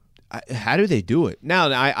 how do they do it? Now,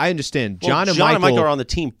 I understand. John and Mike are on the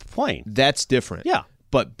team plane. That's different. Yeah.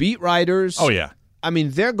 But beat writers. Oh, yeah. I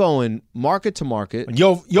mean, they're going market to market.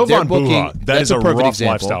 Jovan Buha, that is a rough example.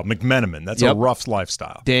 lifestyle. McMenamin, that's a rough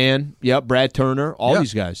lifestyle. Dan, Brad Turner, all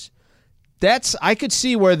these guys. I could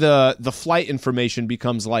see where the flight information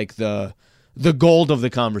becomes like the gold of the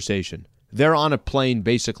conversation. They're on a plane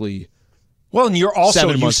basically. Well, and you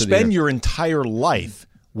spend your entire life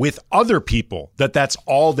with other people that's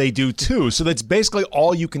all they do too. So that's basically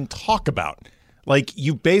all you can talk about. Like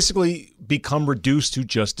you basically become reduced to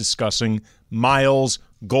just discussing miles,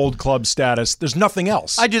 Gold Club status. There's nothing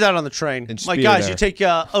else. I do that on the train. Like, guys, you take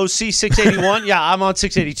OC 681? Yeah, I'm on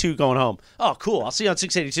 682 going home. Oh, cool. I'll see you on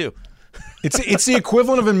 682. It's the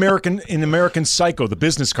equivalent of American Psycho, the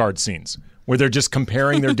business card scenes, where they're just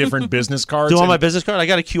comparing their different business cards. Do you want my business card? I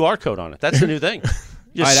got a QR code on it. That's the new thing.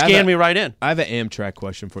 Just scan me right in. I have an Amtrak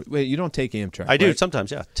question for you. Wait, you don't take Amtrak, I do right?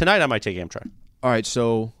 sometimes, yeah. Tonight I might take Amtrak. All right,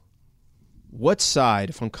 so what side,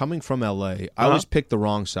 if I'm coming from L.A., I always pick the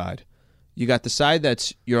wrong side. You got the side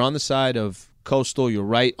you're on the side of Coastal, you're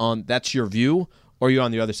right on, that's your view, or you're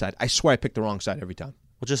on the other side. I swear I pick the wrong side every time.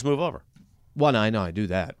 Well, just move over. Well, no, I know I do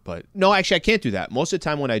that, but no, actually I can't do that. Most of the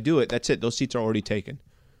time when I do it, that's it. Those seats are already taken.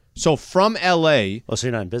 So from L.A. Oh, so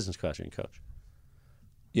you're not in business class, you're in coach.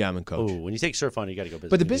 Yeah, I'm in coach. Oh, when you take Surf On, you got to go business.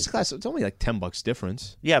 But the business class, it's only like $10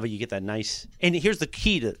 difference. Yeah, but you get that nice. And here's the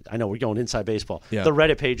key to. I know we're going inside baseball. Yeah. The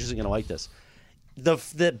Reddit page isn't going to like this.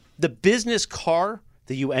 The business car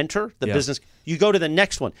that you enter, business, you go to the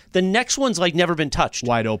next one. The next one's like never been touched.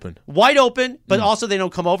 Wide open, but also they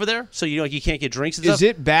don't come over there, so you can't get drinks and stuff. Is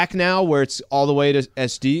it back now where it's all the way to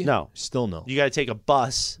SD? No, still no. You got to take a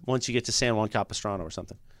bus once you get to San Juan Capistrano or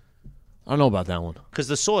something. I don't know about that one because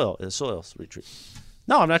the soil's retreat.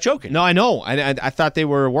 No, I'm not joking. No, I know. I thought they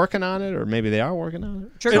were working on it, or maybe they are working on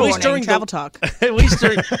it. Trigger warning, during travel talk. At least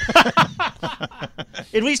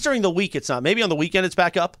during the week, it's not. Maybe on the weekend it's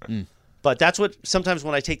back up. But that's what sometimes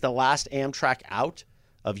when I take the last Amtrak out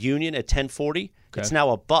of Union at 10:40, it's now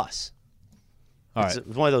a bus. It's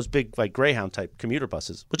one of those big like Greyhound type commuter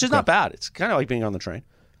buses, which is not bad. It's kind of like being on the train.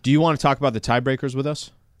 Do you want to talk about the tiebreakers with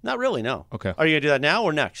us? Not really, no. Okay. Are you going to do that now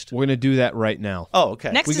or next? We're going to do that right now. Oh,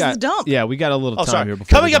 okay. Next is the dump. Yeah, we got a little time here.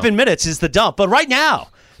 Before Coming up in minutes is the dump. But right now,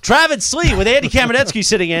 Travis Slee with Andy Kamenetsky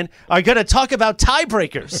sitting in are going to talk about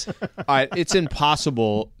tiebreakers. All right, it's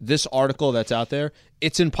impossible. This article that's out there,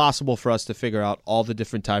 it's impossible for us to figure out all the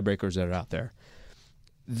different tiebreakers that are out there.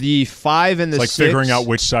 The 5 and the 6. It's like figuring out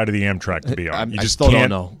which side of the Amtrak to be on. I still don't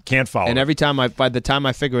know. Can't follow. And every time by the time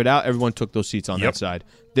I figure it out, everyone took those seats on that side.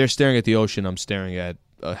 They're staring at the ocean. I'm staring at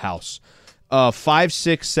a house. 5,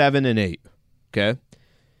 6, 7, and 8. Okay,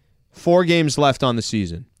 4 games left on the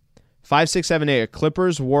season. 5, 6, 7, 8 are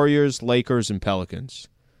Clippers, Warriors, Lakers, and Pelicans.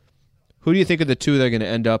 Who do you think are the 2 that are going to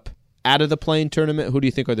end up out of the play-in tournament? Who do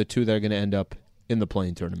you think are the 2 that are going to end up in the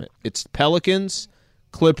play-in tournament? It's Pelicans,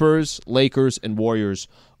 Clippers, Lakers, and Warriors.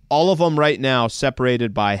 All of them right now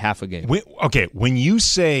separated by half a game. When you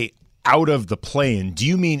say out of the play-in, do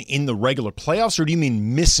you mean in the regular playoffs or do you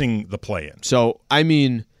mean missing the play-in? So, I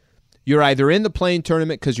mean, you're either in the play-in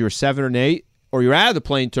tournament because you're 7 and 8, or you're out of the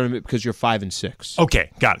play-in tournament because you're 5 and 6. Okay,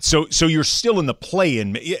 got it. So you're still in the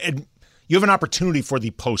play-in. You have an opportunity for the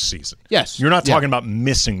postseason. Yes. You're not talking about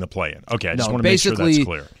missing the play-in. Okay, I just want to make sure that's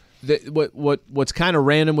clear. What's kind of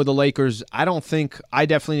random with the Lakers, I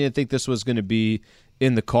definitely didn't think this was going to be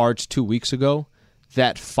in the cards 2 weeks ago,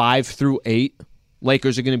 that 5 through 8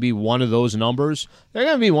 Lakers are going to be one of those numbers. They're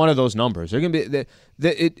going to be one of those numbers. They're going to be.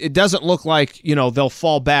 It doesn't look like they'll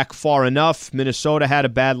fall back far enough. Minnesota had a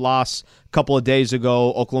bad loss a couple of days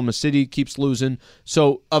ago. Oklahoma City keeps losing.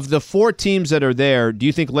 So, of the 4 teams that are there, do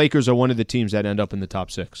you think Lakers are one of the teams that end up in the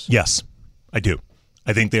top 6? Yes, I do.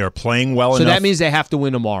 I think they are playing well enough. So that means they have to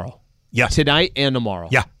win tomorrow. Yeah, tonight and tomorrow.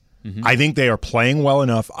 Yeah, I think they are playing well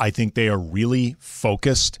enough. I think they are really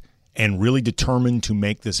focused and really determined to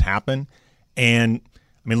make this happen. And,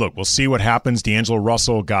 I mean, look, we'll see what happens. D'Angelo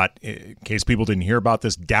Russell got, in case people didn't hear about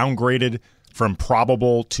this, downgraded from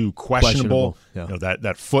probable to questionable. Yeah.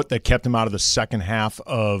 That foot that kept him out of the second half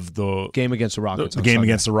of the game against the Rockets. The game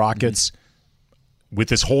against the Rockets. With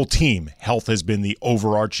this whole team, health has been the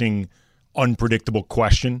overarching unpredictable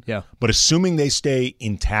question. Yeah. But assuming they stay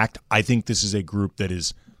intact, I think this is a group that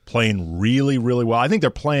is playing really, really well. I think they're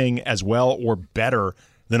playing as well or better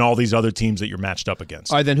than all these other teams that you're matched up against.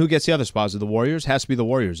 All right, then who gets the other spots? The Warriors? Has to be the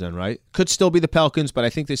Warriors then, right? Could still be the Pelicans, but I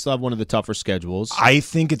think they still have one of the tougher schedules. I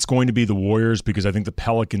think it's going to be the Warriors because I think the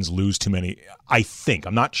Pelicans lose too many.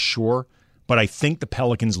 I'm not sure, but I think the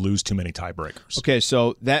Pelicans lose too many tiebreakers. Okay,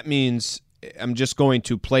 so that means I'm just going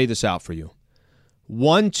to play this out for you.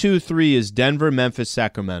 1, 2, 3 is Denver, Memphis,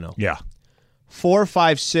 Sacramento. Yeah. 4,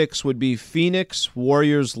 5, 6 would be Phoenix,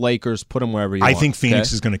 Warriors, Lakers. Put them wherever you want. I think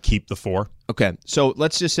Phoenix is going to keep the 4. Okay, so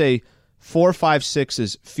let's just say 4, 5, 6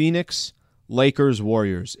 is Phoenix, Lakers,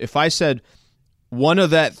 Warriors. If I said one of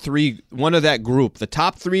that group, the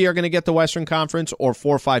top 3 are going to get the Western Conference, or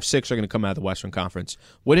 4, 5, 6 are going to come out of the Western Conference,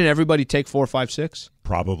 wouldn't everybody take 4, 5, 6?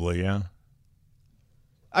 Probably, yeah.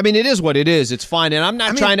 I mean, it is what it is. It's fine, and I'm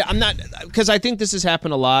not because I think this has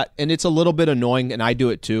happened a lot, and it's a little bit annoying, and I do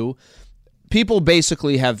it too. People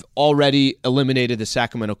basically have already eliminated the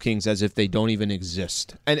Sacramento Kings as if they don't even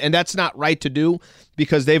exist. And that's not right to do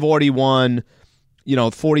because they've already won,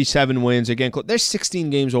 47 wins. Again, there's 16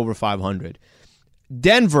 games over 500.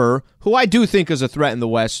 Denver, who I do think is a threat in the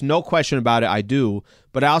West, no question about it, I do.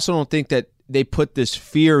 But I also don't think that they put this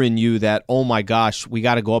fear in you that, oh my gosh, we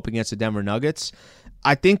got to go up against the Denver Nuggets.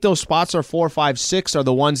 I think those spots are 4, 5, 6 are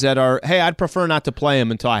the ones that are, hey, I'd prefer not to play them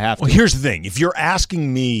until I have to. Well, here's the thing. If you're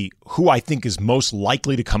asking me who I think is most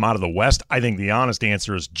likely to come out of the West, I think the honest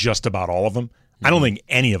answer is just about all of them. I don't think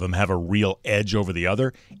any of them have a real edge over the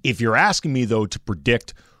other. If you're asking me, though, to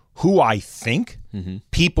predict who I think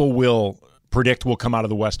people will predict will come out of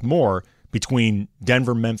the West more between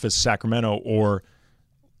Denver, Memphis, Sacramento, or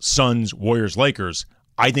Suns, Warriors, Lakers,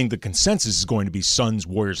 I think the consensus is going to be Suns,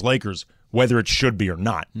 Warriors, Lakers, whether it should be or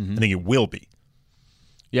not. I think it will be.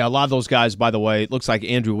 Yeah, a lot of those guys, by the way, it looks like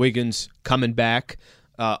Andrew Wiggins coming back.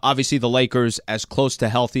 Obviously, the Lakers as close to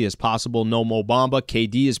healthy as possible. No Mo Bamba.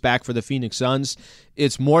 KD is back for the Phoenix Suns.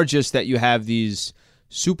 It's more just that you have these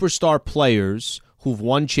superstar players who've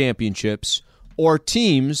won championships or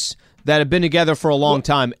teams that have been together for a long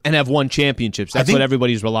time and have won championships. That's what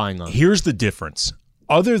everybody's relying on. Here's the difference.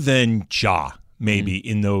 Other than Ja, maybe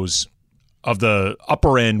in those of the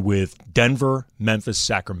upper end with Denver, Memphis,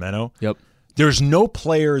 Sacramento, there's no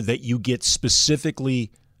player that you get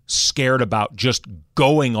specifically scared about just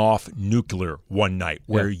going off nuclear one night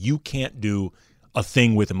where you can't do a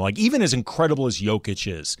thing with him. Like, even as incredible as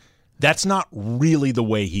Jokic is, that's not really the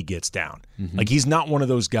way he gets down. Like, he's not one of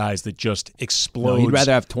those guys that just explodes. No, he'd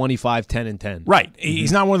rather have 25, 10, and 10. Right.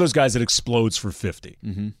 He's not one of those guys that explodes for 50.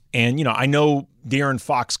 And, you know, I know De'Aaron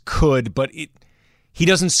Fox could, but he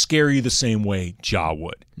doesn't scare you the same way Ja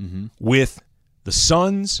would. With the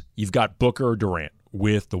Suns, you've got Booker or Durant.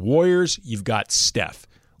 With the Warriors, you've got Steph.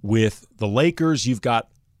 With the Lakers, you've got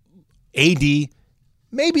AD,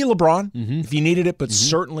 maybe LeBron if you needed it, but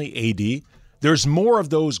certainly AD. There's more of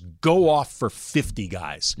those go off for 50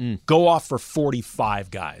 guys, go off for 45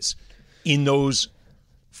 guys in those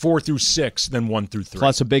 4 through 6 than 1 through 3.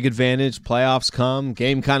 Plus a big advantage, playoffs come,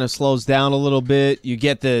 game kind of slows down a little bit. You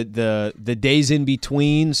get the days in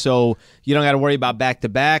between, so you don't got to worry about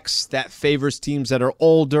back-to-backs. That favors teams that are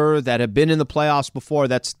older, that have been in the playoffs before.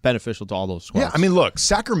 That's beneficial to all those squads. Yeah, I mean, look,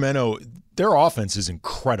 Sacramento, their offense is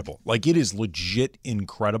incredible. Like, it is legit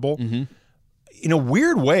incredible. In a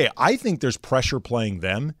weird way, I think there's pressure playing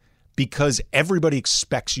them because everybody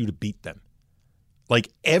expects you to beat them. Like,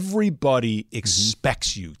 everybody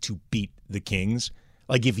expects you to beat the Kings.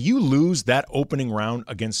 Like, if you lose that opening round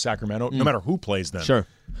against Sacramento, no matter who plays them,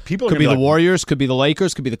 people could be the Warriors, could be the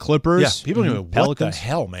Lakers, could be the Clippers. Yeah, people are going to be, what the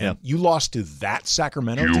hell, man? You lost to that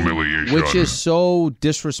Sacramento team? Which is so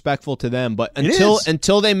disrespectful to them. But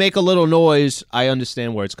until they make a little noise, I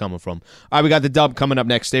understand where it's coming from. All right, we got the dub coming up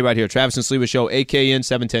next. Stay right here. Travis and Sliwa Show, AKN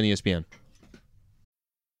 710 ESPN.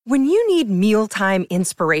 When you need mealtime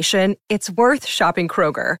inspiration, it's worth shopping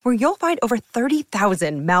Kroger, where you'll find over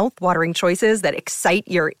 30,000 mouth-watering choices that excite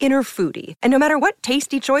your inner foodie. And no matter what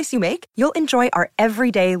tasty choice you make, you'll enjoy our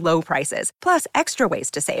everyday low prices, plus extra ways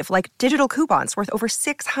to save, like digital coupons worth over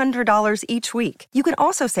 $600 each week. You can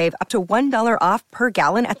also save up to $1 off per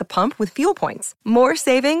gallon at the pump with fuel points. More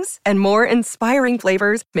savings and more inspiring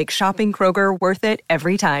flavors make shopping Kroger worth it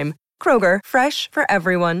every time. Kroger, fresh for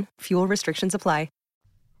everyone. Fuel restrictions apply.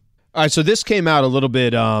 All right, so this came out a little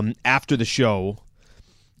bit after the show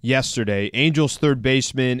yesterday. Angels third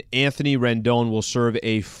baseman Anthony Rendon will serve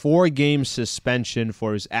a 4-game suspension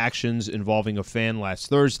for his actions involving a fan last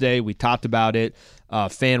Thursday. We talked about it,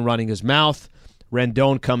 fan running his mouth.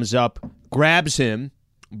 Rendon comes up, grabs him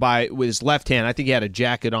with his left hand. I think he had a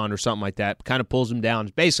jacket on or something like that. Kind of pulls him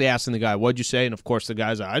down. Basically asking the guy, what'd you say? And, of course, the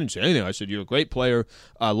guy's like, I didn't say anything. I said, you're a great player.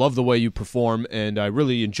 I love the way you perform, and I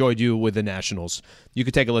really enjoyed you with the Nationals. You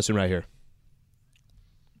can take a listen right here.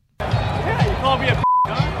 Yeah, you called me a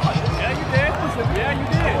Yeah, you did. Yeah, you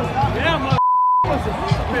did.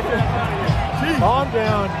 Yeah, calm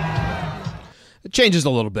down. It changes a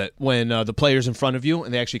little bit when the player's in front of you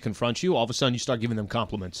and they actually confront you. All of a sudden, you start giving them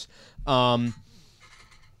compliments. So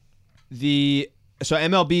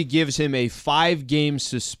MLB gives him a 5-game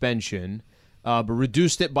suspension, but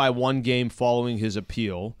reduced it by 1 game following his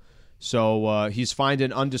appeal. So he's fined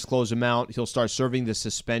an undisclosed amount. He'll start serving the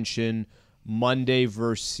suspension Monday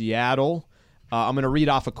versus Seattle. I'm going to read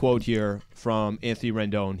off a quote here from Anthony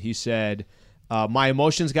Rendon. He said, my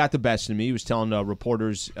emotions got the best of me. He was telling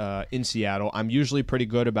reporters in Seattle, I'm usually pretty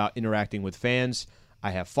good about interacting with fans.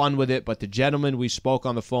 I have fun with it, but the gentleman, we spoke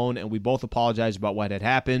on the phone, and we both apologized about what had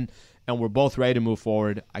happened, and we're both ready to move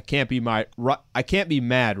forward. I can't be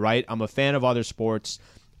mad, right? I'm a fan of other sports.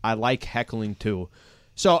 I like heckling too.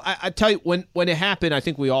 So I tell you, when it happened, I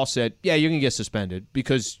think we all said, yeah, you're going to get suspended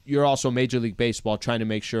because you're also Major League Baseball trying to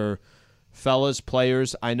make sure, fellas,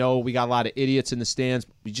 players, I know we got a lot of idiots in the stands.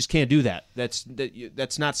 We just can't do that. That's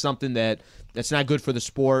not something that's not good for the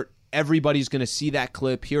sport. everybody's going to see that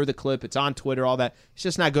clip, hear the clip. It's on Twitter, all that. It's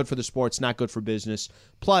just not good for the sport. It's not good for business.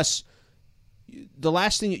 Plus, the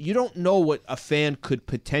last thing, you don't know what a fan could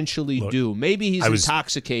potentially do. Maybe he's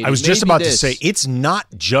intoxicated. I was just about to say, it's not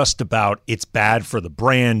just about it's bad for the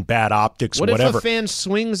brand, bad optics, whatever. What if a fan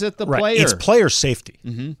swings at the player? It's player safety.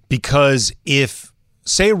 Because if,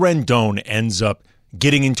 say, Rendon ends up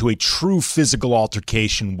getting into a true physical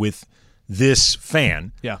altercation with this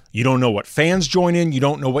fan, you don't know what fans join in, you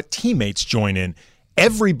don't know what teammates join in.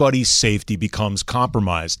 Everybody's safety becomes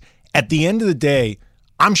compromised. At the end of the day,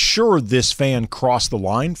 I'm sure this fan crossed the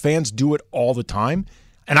line. Fans do it all the time.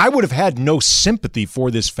 And I would have had no sympathy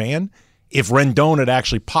for this fan if Rendon had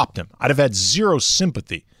actually popped him. I'd have had zero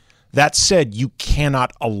sympathy. That said, you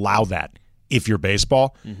cannot allow that if you're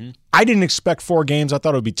baseball. I didn't expect 4 games. I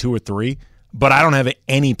thought it would be 2 or 3. But I don't have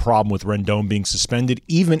any problem with Rendon being suspended,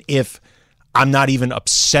 even if I'm not even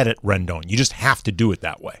upset at Rendon. You just have to do it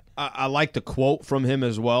that way. I like the quote from him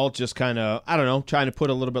as well, just kind of, I don't know, trying to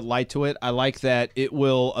put a little bit light to it. I like that it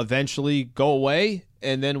will eventually go away,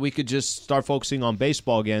 and then we could just start focusing on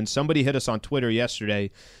baseball again. Somebody hit us on Twitter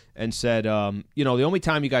yesterday and said, the only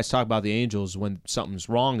time you guys talk about the Angels is when something's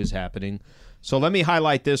wrong is happening. So let me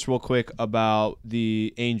highlight this real quick about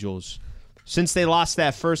the Angels. Since they lost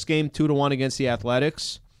that first game 2-1 against the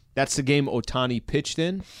Athletics, that's the game Ohtani pitched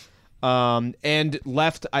in. And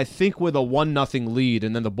left, I think, with a 1-0 lead,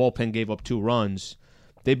 and then the bullpen gave up 2 runs.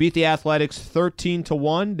 They beat the Athletics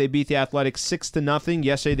 13-1. They beat the Athletics 6-0.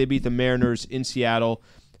 Yesterday, they beat the Mariners in Seattle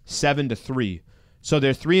 7-3. So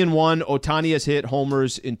they're 3-1. Ohtani has hit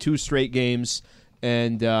homers in 2 straight games,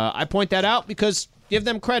 and I point that out because give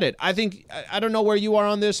them credit. I don't know where you are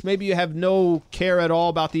on this. Maybe you have no care at all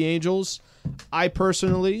about the Angels. I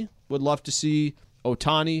personally would love to see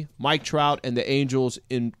Ohtani, Mike Trout, and the Angels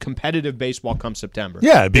in competitive baseball come September.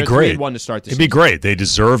 Yeah, it'd be great. 3-1 to start the season. It'd be great. They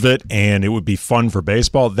deserve it, and it would be fun for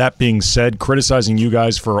baseball. That being said, criticizing you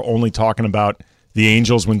guys for only talking about the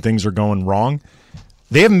Angels when things are going wrong,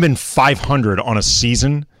 they haven't been 500 on a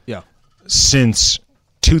season since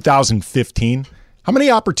 2015. How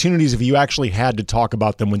many opportunities have you actually had to talk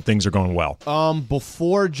about them when things are going well?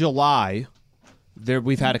 Before July,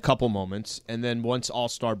 we've had a couple moments, and then once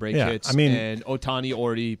All-Star break hits, and Ohtani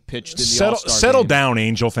already pitched in the All-Star Settle game. down,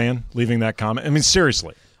 Angel fan, leaving that comment. I mean,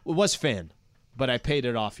 seriously. It was fan, but I paid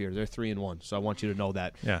it off here. They're 3-1, so I want you to know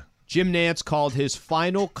that. Yeah. Jim Nantz called his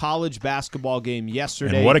final college basketball game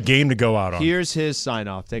yesterday. And what a game to go out on. Here's his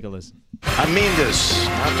sign-off. Take a listen. I mean this,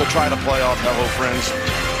 not to try to play off fellow friends,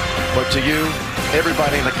 but to you,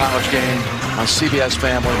 everybody in the college game, my CBS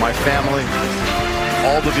family, my family,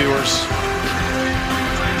 all the viewers,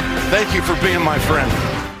 thank you for being my friend.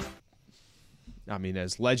 I mean,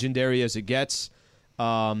 as legendary as it gets,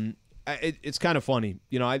 it's kind of funny.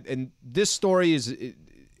 And this story is,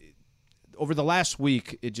 over the last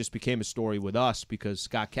week, it just became a story with us because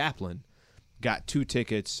Scott Kaplan got 2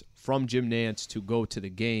 tickets from Jim Nantz to go to the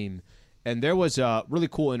game. And there was a really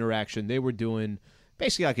cool interaction. They were doing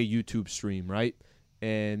basically like a YouTube stream, right?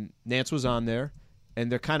 And Nantz was on there.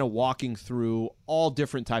 And they're kind of walking through all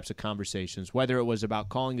different types of conversations, whether it was about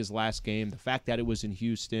calling his last game, the fact that it was in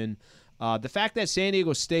Houston, the fact that San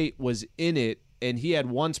Diego State was in it, and he had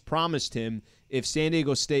once promised him, if San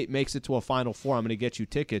Diego State makes it to a Final Four, I'm going to get you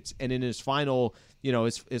tickets. And in his final,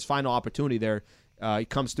 his final opportunity there, he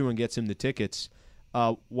comes through and gets him the tickets.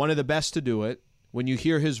 One of the best to do it. When you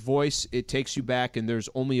hear his voice, it takes you back, and there's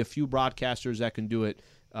only a few broadcasters that can do it.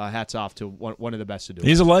 Hats off to one of the best to do it.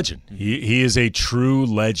 He's a legend. He is a true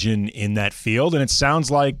legend in that field, and it sounds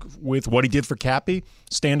like with what he did for Cappy,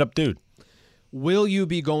 stand-up dude. Will you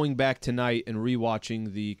be going back tonight and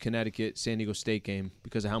rewatching the Connecticut-San Diego State game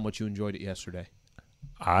because of how much you enjoyed it yesterday?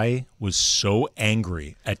 I was so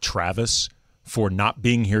angry at Travis for not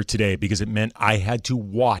being here today because it meant I had to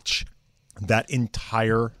watch that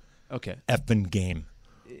entire effing game.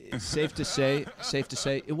 Safe to say,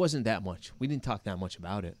 it wasn't that much. We didn't talk that much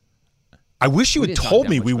about it. I wish you had told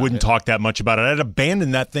me we wouldn't talk that much about it. I'd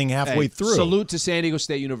abandoned that thing halfway through. Salute to San Diego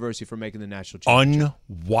State University for making the national championship.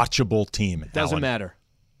 Unwatchable team. Doesn't matter.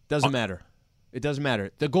 It doesn't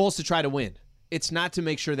matter. The goal is to try to win. It's not to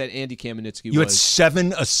make sure that Andy Kamenetsky You had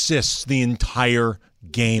 7 assists the entire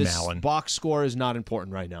game, Alan. Box score is not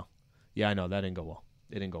important right now. Yeah, I know. That didn't go well.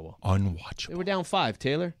 It didn't go well. Unwatchable. They were down 5,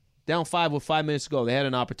 Taylor. Down 5 with 5 minutes to go. They had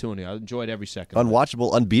an opportunity. I enjoyed every second.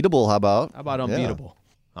 Unwatchable, unbeatable. How about? How about unbeatable?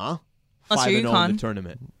 Yeah. Huh? Unless 5-0 in the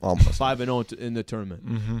tournament. Almost. 5-0 in the tournament.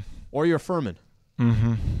 Mm-hmm. Or you're Furman.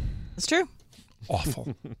 Mm-hmm. That's true.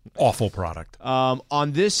 Awful. Awful product.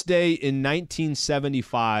 On this day in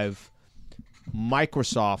 1975,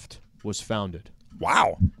 Microsoft was founded.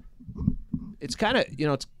 Wow. it's kind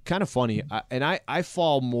of funny. I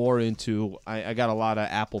fall more into. I got a lot of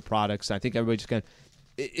Apple products. I think everybody just kind of.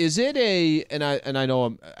 Is it and I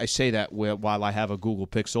know I say that while I have a Google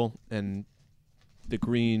Pixel and the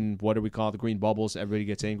green, what do we call it, the green bubbles? Everybody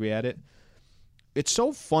gets angry at it. It's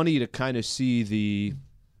so funny to kind of see the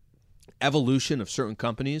evolution of certain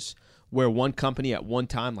companies, where one company at one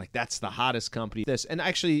time, like that's the hottest company. This, and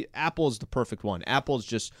actually Apple is the perfect one. Apple is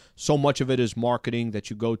just so much of it is marketing that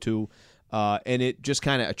you go to, and it just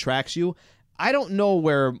kind of attracts you. I don't know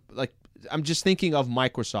where, like, I'm just thinking of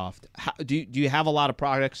Microsoft. Do you have a lot of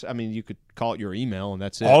products? I mean, you could call it your email, and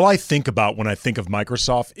that's it. All I think about when I think of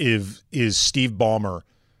Microsoft is Steve Ballmer.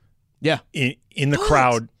 Yeah, in the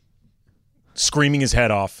crowd, screaming his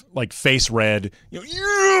head off, like face red.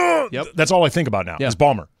 Yep. That's all I think about now is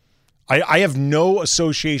Ballmer. I have no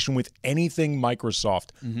association with anything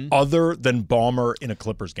Microsoft other than Ballmer in a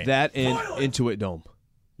Clippers game. That and Intuit Dome,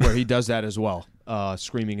 where he does that as well,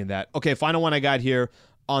 screaming in that. Okay, final one I got here.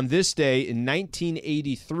 On this day in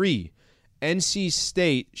 1983, NC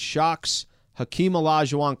State shocks Hakeem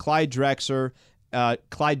Olajuwon, Clyde Drexler,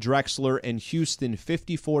 and Houston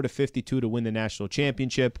 54-52 to win the national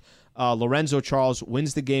championship. Lorenzo Charles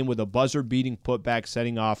wins the game with a buzzer-beating putback,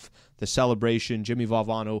 setting off the celebration. Jimmy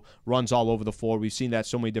Valvano runs all over the floor. We've seen that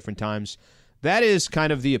so many different times. That is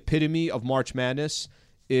kind of the epitome of March Madness,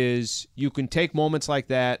 is you can take moments like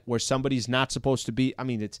that where somebody's not supposed to be. I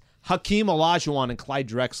mean, it's Hakeem Olajuwon and Clyde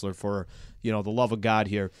Drexler, for the love of God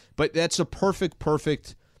here. But that's a perfect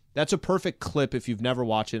clip if you've never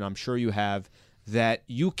watched it. I'm sure you have. That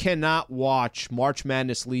you cannot watch March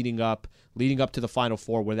Madness leading up to the Final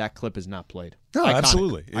Four where that clip is not played. No, iconic.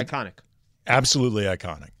 Absolutely. Iconic. Absolutely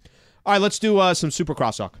iconic. All right, let's do some Super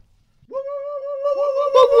Crosstalk.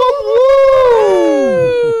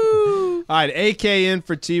 All right, AK in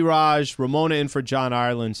for T-Raj, Ramona in for John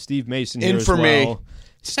Ireland, Steve Mason here in as for well. me.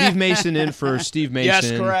 Steve Mason in for Steve Mason. Yes,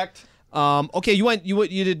 correct. Okay, you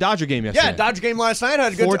did Dodger game yesterday. Yeah, Dodger game last night. I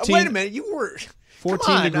had a good 14 wait a minute, you were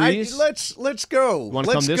 14 degrees. Let's go. Want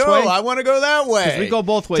to come this go. way? I want to go that way. Because we go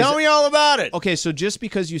both ways. Tell me all about it. Okay, so just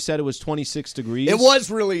because you said it was 26 degrees, it was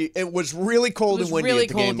really cold and windy really at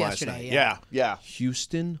the game last night. Yeah.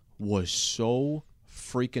 Houston was so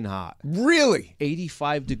freaking hot. Really?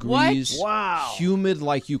 85 degrees. What? Wow. Humid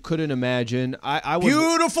like you couldn't imagine. I would,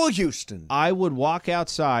 beautiful Houston. I would walk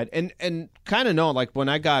outside and kind of know, like when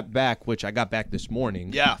I got back, which I got back this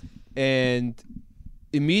morning. Yeah. And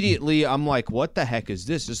immediately I'm like, what the heck is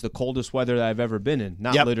this? This is the coldest weather that I've ever been in.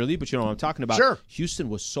 Not literally, but you know what I'm talking about. Sure. Houston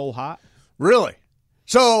was so hot. Really?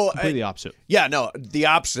 So completely opposite. Yeah, no, the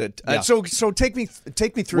opposite. Yeah. So take me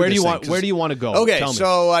through. Where do you this Where do you want to go? Okay,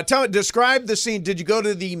 tell me. describe the scene. Did you go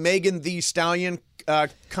to the Megan Thee Stallion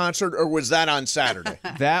concert, or was that on Saturday?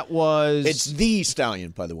 That was. It's The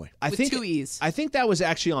Stallion, by the way. With two E's. I think that was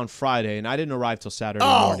actually on Friday, and I didn't arrive till Saturday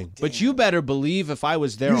morning. Damn. But you better believe if I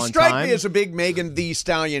was there you on time. You strike me as a big Megan Thee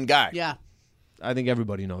Stallion guy. Yeah. I think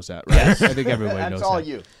everybody knows that, right? Yes. I think everybody knows that. That's all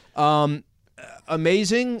you.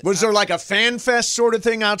 Amazing. Was there like a fan fest sort of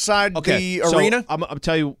thing outside the arena? I'll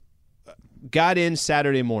tell you, got in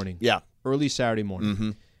Saturday morning. Yeah. Early Saturday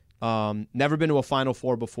morning. Mm-hmm. Never been to a Final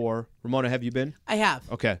Four before. Ramona, have you been? I have.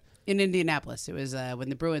 Okay. In Indianapolis. It was when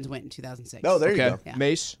the Bruins went in 2006. Oh, there you go. Yeah.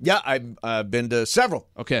 Mace? Yeah, I've been to several.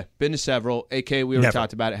 Okay. Been to several. AK, we already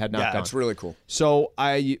talked about it, had not gone. Yeah, it's really cool. So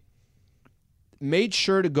I made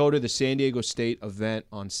sure to go to the San Diego State event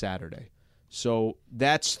on Saturday. So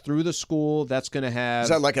that's through the school. That's going to have... Is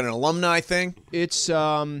that like an alumni thing? It's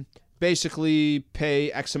basically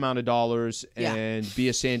pay X amount of dollars and be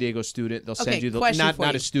a San Diego student. They'll send you the...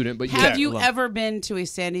 Not a student, but have you ever been to a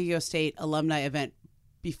San Diego State alumni event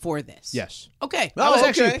before this? Yes. Okay. I was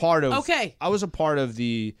actually a part of... Okay. I was a part of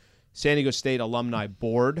the San Diego State alumni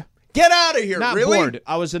board. Get out of here, Not really? board.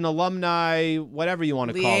 I was an alumni, whatever you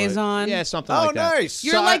want to call it. Liaison? Yeah, something like that. Oh, nice.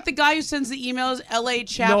 You're like the guy who sends the emails, LA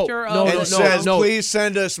chapter of... And says, please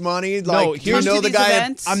send us money. No, do you know the guy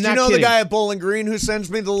at, I'm do not you know kidding. the guy at Bowling Green who sends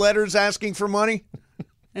me the letters asking for money?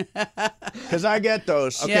 Because I get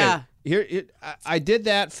those. Okay. Yeah. Here, I did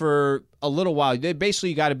that for a little while. They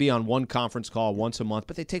basically got to be on one conference call once a month,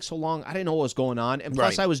 but they take so long. I didn't know what was going on. And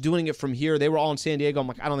plus, I was doing it from here. They were all in San Diego. I'm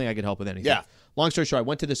like, I don't think I could help with anything. Yeah. Long story short, I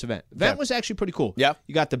went to this event. Event was actually pretty cool. Yeah.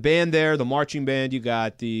 You got the band there, the marching band. You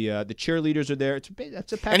got the cheerleaders are there.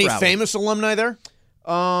 That's a packed Any rally. famous alumni there?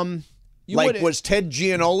 Was Ted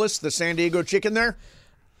Gianolis, the San Diego Chicken, there?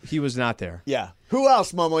 He was not there. Yeah. Who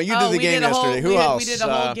else, Momo? You did the game yesterday. Who else? We did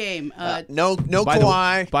a whole game. No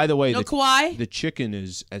Kawhi. By the way, no Kawhi? The chicken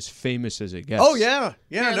is as famous as it gets. Oh, yeah.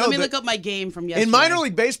 Yeah. Here, let me look up my game from yesterday. In minor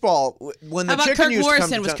league baseball, when How the about chicken Kirk used Morrison?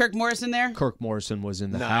 to come Was Kirk Morrison there? Kirk Morrison was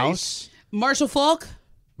in the Nice. house. Marshall Falk.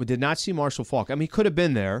 We did not see Marshall Falk. I mean, he could have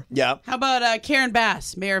been there. Yeah. How about Karen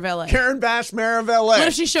Bass, mayor of LA? Karen Bass, mayor of LA. What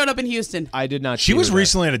if she showed up in Houston? I did not. She see was her there.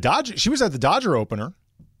 recently at a Dodger. She was at the Dodger opener.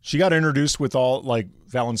 She got introduced with all like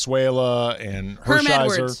Valenzuela and Herm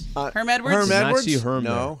Hershiser. Edwards. Herm Edwards? Did not see Herm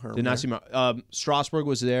No, there. Herm Did not see Strasburg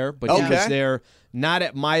was there, but Okay. he was there not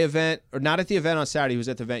at my event or not at the event on Saturday. He was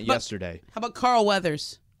at the event yesterday. How about Carl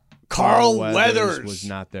Weathers? Carl Weathers was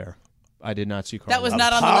not there. I did not see Carl. That was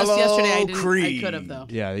Weathers. not on the list yesterday. I Creed. could have though.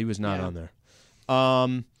 Yeah, he was not on there.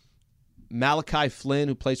 Malachi Flynn,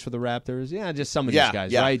 who plays for the Raptors. Yeah, just some of these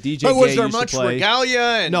guys, right? DJ But was Gay there used to much play. regalia?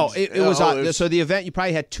 And, No, it was it was so the event. You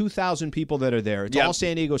probably had 2,000 people that are there. It's Yep. all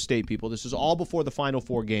San Diego State people. This is all before the Final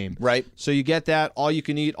Four game, right? So you get that, all you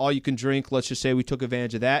can eat, all you can drink. Let's just say we took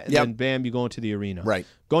advantage of that, and Yep. then bam, you go into the arena. Right.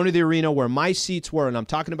 Going to the arena where my seats were, and I'm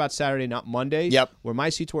talking about Saturday, not Monday. Yep. Where my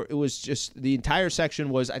seats were, it was just the entire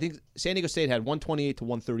section was. I think San Diego State had 128 to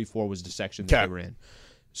 134 was the section that Okay. they were in.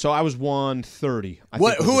 So I was 130. Who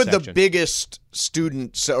are the section. biggest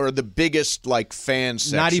students or the biggest like fans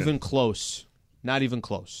section? Not even close. Not even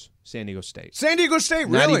close. San Diego State. San Diego State,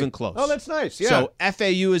 really? Not even close. Oh, that's nice. Yeah. So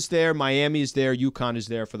FAU is there, Miami is there, UConn is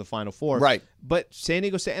there for the Final Four. Right. But San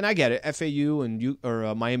Diego State, and I get it, FAU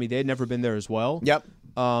and Miami, they had never been there as well. Yep.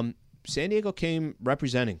 San Diego came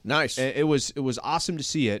representing. Nice. It was awesome to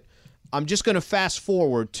see it. I'm just going to fast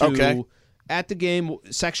forward to at the game,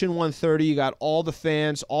 section 130. You got all the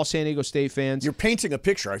fans, all San Diego State fans. You're painting a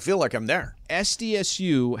picture. I feel like I'm there.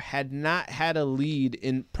 SDSU had not had a lead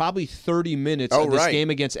in probably 30 minutes Oh, of this right. game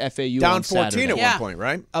against FAU. Down on 14 Saturday. at Yeah. one point,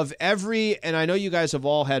 right? Of every, and I know you guys have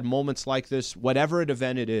all had moments like this, whatever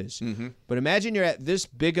event it is. Mm-hmm. But imagine you're at this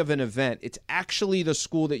big of an event. It's actually the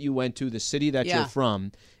school that you went to, the city that Yeah. you're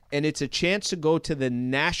from, and it's a chance to go to the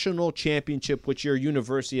national championship, which your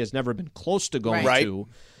university has never been close to going Right. to.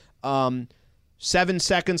 7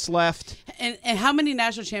 seconds left. And how many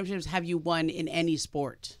national championships have you won in any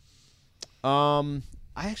sport?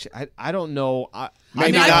 I don't know.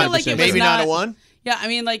 Maybe I not. feel like it was maybe not a not- one. Yeah, I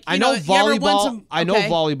mean, like I know you ever won volleyball. some, I know okay.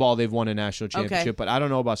 volleyball. They've won a national Okay. championship, but I don't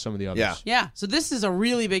know about some of the others. Yeah. Yeah, so this is a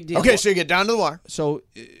really big deal. Okay, so you get down to the wire. So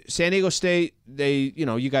San Diego State,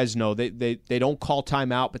 you guys know they don't call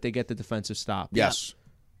timeout, but they get the defensive stop. Yes.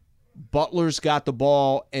 Butler's got the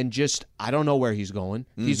ball, and just I don't know where he's going.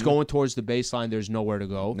 He's Mm-hmm. going towards the baseline. There's nowhere to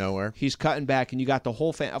go. Nowhere. He's cutting back, and you got the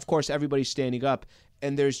whole fan. Of course, everybody's standing up,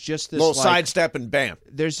 and there's just this Little like, sidestep and bam.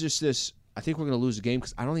 There's just this. I think we're going to lose the game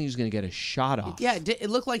because I don't think he's going to get a shot off. Yeah, it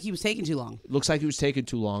looked like he was taking too long. Looks like he was taking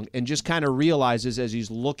too long, and just kind of realizes as he's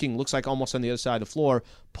looking, looks like almost on the other side of the floor,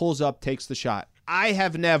 pulls up, takes the shot. I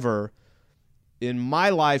have never, in my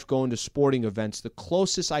life, going to sporting events, the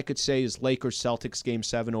closest I could say is Lakers-Celtics Game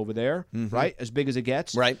 7 over there, right? As big as it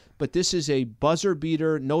gets. Right. But this is a buzzer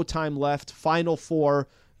beater, no time left, Final Four.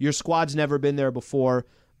 Your squad's never been there before.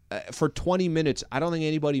 For 20 minutes, I don't think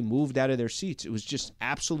anybody moved out of their seats. It was just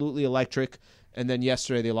absolutely electric. And then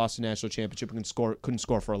yesterday they lost the national championship and couldn't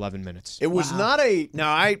score for 11 minutes. It was not a.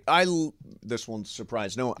 Now this one's a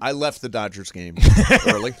surprise. No, I left the Dodgers game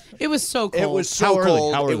early. It was so cold. It was so How early?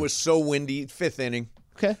 cold. How early? It was so windy. 5th inning.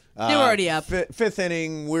 Okay. They were already up. Fifth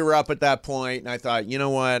inning, we were up at that point, and I thought, you know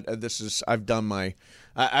what, I've done my,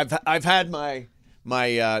 I've had my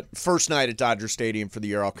first night at Dodger Stadium for the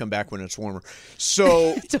year. I'll come back when it's warmer.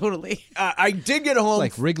 So Totally. I did get home.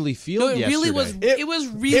 Like Wrigley Field No, it yesterday. really was. It was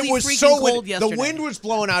really it was freaking so cold windy. yesterday. The wind was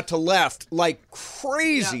blowing out to left like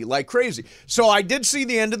crazy, like crazy. So I did see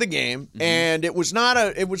the end of the game, and it was not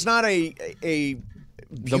a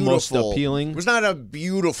beautiful, most appealing. It was not a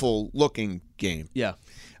beautiful looking game. Yeah.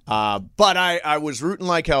 But I was rooting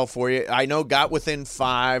like hell for you. I know got within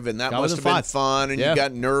 5, and that Got must within have been 5. fun, and Yeah. you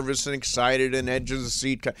got nervous and excited and edge of the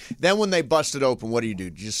seat. Then when they busted open, what do?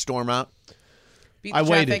 Did you just storm out? Beat the I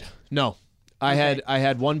waited. traffic. No. I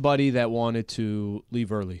had one buddy that wanted to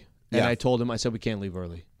leave early. And Yeah. I told him, I said, we can't leave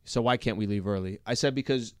early. So why can't we leave early? I said,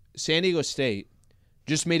 because San Diego State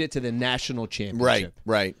just made it to the national championship.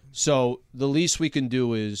 Right. So the least we can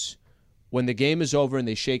do is when the game is over and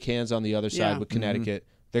they shake hands on the other side Yeah. with Connecticut,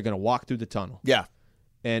 they're going to walk through the tunnel. Yeah.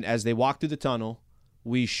 And as they walk through the tunnel,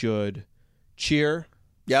 we should cheer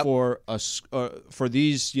Yep. for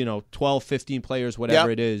these 12, 15 players, whatever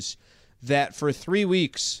Yep. it is, that for 3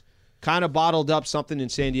 weeks kind of bottled up something in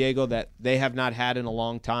San Diego that they have not had in a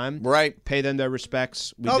long time. Right. Pay them their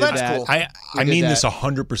respects. We Oh, did that's that. cool. I We did mean that. this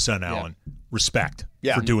 100%, Alan. Respect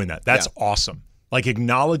Yeah. for doing that. That's awesome. Like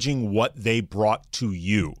acknowledging what they brought to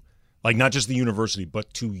you. Like not just the university,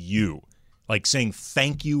 but to you. Like saying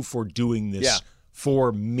thank you for doing this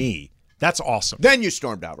for me. That's awesome. Then you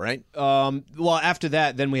stormed out, right? Well, after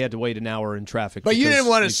that, then we had to wait an hour in traffic. But you because didn't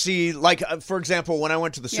want to we- see, like, for example, when I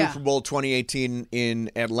went to the Yeah. Super Bowl 2018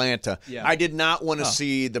 in Atlanta, Yeah. I did not want to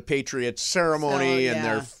see the Patriots ceremony So, and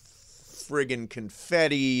their yeah. friggin'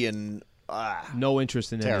 confetti and No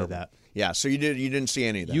interest in any terrible. of that. Yeah, so you didn't see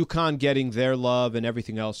any of that. UConn getting their love and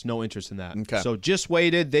everything else, no interest in that. Okay. So just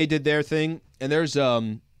waited. They did their thing. And there's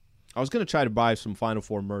I was going to try to buy some Final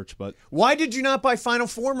Four merch, but Why did you not buy Final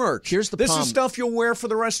Four merch? Here's the This problem. is stuff you'll wear for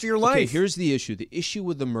the rest of your life. okay, here's the issue. The issue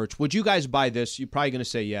with the merch. Would you guys buy this? You're probably going to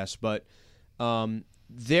say yes, but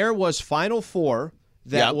there was Final Four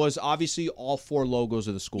that Yep. was obviously all 4 logos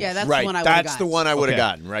of the schools. Yeah, that's right. the one I would have That's gotten. the one I would have Okay.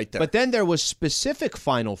 gotten right there. But then there was specific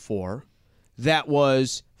Final Four that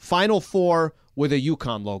was Final Four with a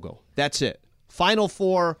UConn logo. That's it. Final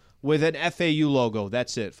Four with an FAU logo.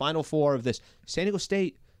 That's it. Final Four of this. San Diego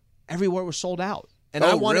State, everywhere was sold out. And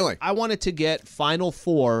Oh, really? I wanted to get Final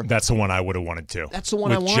Four. That's the one I would have wanted to. That's the one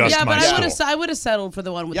With I wanted. just Yeah, my but school. I would have settled for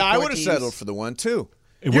the one with yeah, the I 4 would have teams. settled for the one too.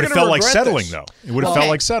 It You're would have gonna felt like regret settling, this. though. It would have Okay. felt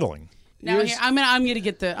like settling. Now here, I'm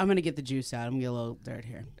gonna get the juice out. I'm gonna get a little dirt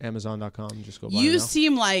here. Amazon.com. Just go buy it You now.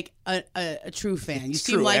 seem like a true fan. You It's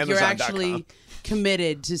seem true, like you're Amazon.com. actually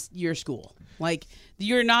committed to your school. Like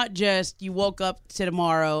you're not just you woke up to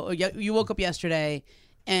tomorrow. Or you woke up yesterday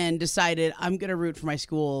and decided I'm gonna root for my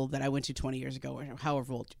school that I went to 20 years ago or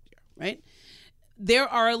however old you are. Right? There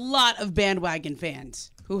are a lot of bandwagon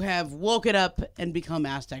fans who have woken up and become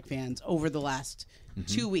Aztec fans over the last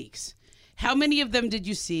 2 weeks. How many of them did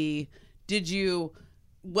you see? Did you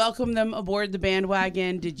welcome them aboard the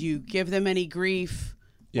bandwagon? Did you give them any grief?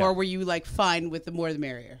 Yeah. Or were you like fine with the more the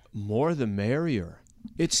merrier? More the merrier.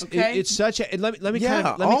 It's Okay. it's such a. And let me Yeah, kind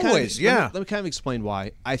of let me always, kind of, yeah. Let me kind of explain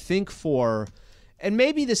why. I think and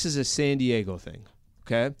maybe this is a San Diego thing.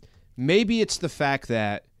 Okay, maybe it's the fact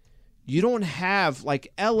that you don't have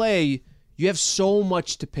like LA. You have so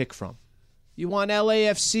much to pick from. You want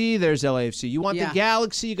LAFC, there's LAFC. You want Yeah. the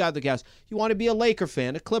Galaxy, you got the Galaxy. You want to be a Laker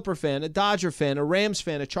fan, a Clipper fan, a Dodger fan, a Rams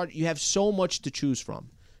fan, a Charger. You have so much to choose from.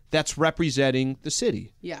 That's representing the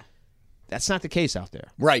city. Yeah. That's not the case out there.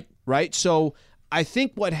 Right. Right? So I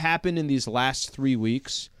think what happened in these last 3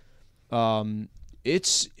 weeks,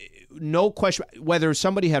 it's no question, whether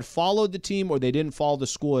somebody had followed the team or they didn't follow the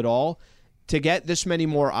school at all, to get this many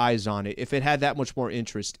more eyes on it, if it had that much more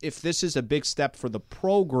interest, if this is a big step for the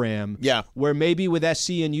program, where maybe with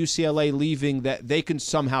SC and UCLA leaving, that they can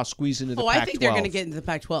somehow squeeze into the Pac-12. I think they're going to get into the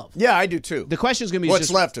Pac-12. Yeah, I do too. The question is going to be what's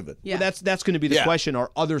just, left of it. Yeah. Well, that's going to be the Yeah. question.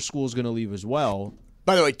 Are other schools going to leave as well?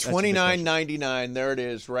 By the way, That's a big question. $29.99. There it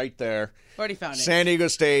is, right there. Already found it. San Diego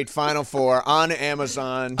State Final Four on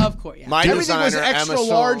Amazon. Of course, yeah. My Everything was designer, extra Emma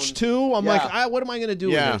large Sohn. too. I'm Yeah. like, what am I going to do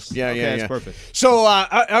with this? Yeah, okay, yeah, that's yeah. perfect. So,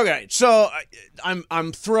 okay, so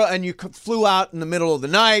I'm thrilled, and you flew out in the middle of the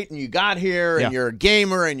night, and you got here, and Yeah. you're a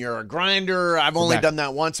gamer, and you're a grinder. I've only back. done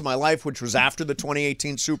that once in my life, which was after the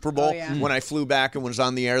 2018 Super Bowl, Oh, yeah. when I flew back and was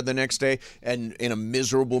on the air the next day, and in a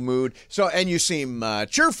miserable mood. So, and you seem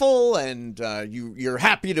cheerful, and you're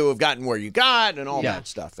happy to have gotten where you got, and all Yeah. that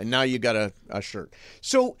stuff. And now you got a shirt.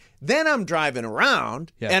 So then I'm driving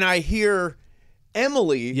around, Yeah. and I hear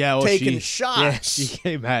Emily taking shots. Yeah, she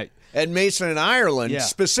came back. At Mason in Ireland, Yeah.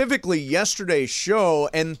 specifically yesterday's show,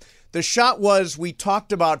 and the shot was we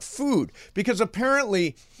talked about food because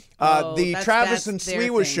apparently the Travis and their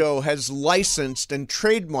Sliwa thing. show has licensed and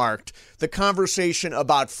trademarked the conversation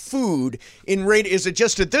about food in radio. Is it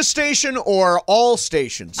just at this station or all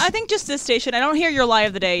stations? I think just this station. I don't hear your lie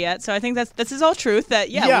of the day yet, so I think this is all truth.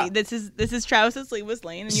 That Yeah. this is Travis and Sliwa's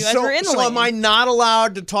lane, and you guys were in the so lane. am I not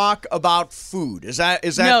allowed to talk about food? Is that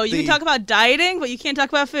No, you the- can talk about dieting, but you can't talk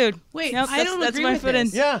about food. Wait, Nope, I don't that's agree my with foot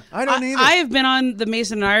this. in. Yeah, I don't either. I have been on the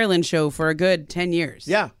Mason and Ireland show for a good 10 years.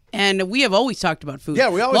 Yeah. And we have always talked about food. Yeah,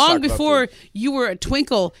 we always long talked about before you were a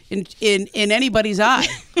twinkle in anybody's eye.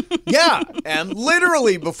 Yeah, and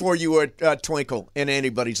literally before you were a twinkle in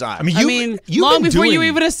anybody's eye. I mean, you've long been before you were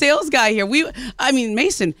doing- even a sales guy here.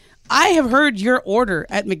 Mason, I have heard your order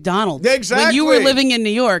at McDonald's when you were Exactly. living in New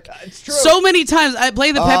York. It's true. So many times I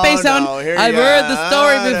play the Pepe sound. No, here I've you heard the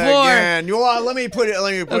story are before. Again. Well, let me put it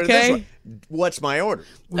Okay. this way. What's my order?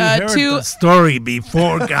 story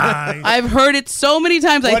before, guys. I've heard it so many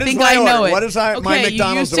times. What I is think my I know order? it. What is my Okay, you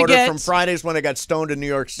McDonald's used to order get- from Fridays when I got stoned in New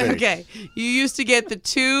York City? Okay, you used to get the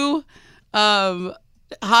two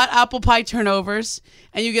hot apple pie turnovers,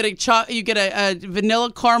 and you get a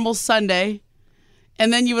vanilla caramel sundae,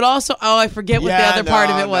 And then you would also, I forget what the other part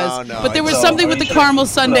of it was. No, but there was something with the caramel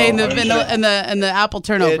sundae and the apple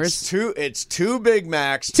turnovers. It's two Big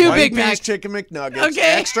Macs, Two 20 Big piece Macs. chicken McNuggets, Okay.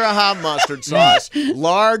 extra hot mustard sauce,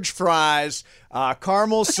 large fries,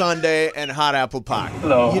 caramel sundae, and hot apple pie.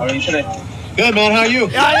 Hello, how are you today? Good, man. How are you?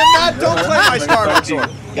 I am not. Don't play my Starbucks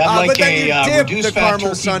order. Got But then you dip reduced the fat caramel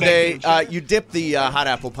turkey sundae. bacon. You dip the hot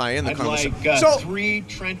apple pie in the I'd caramel like sundae. So 3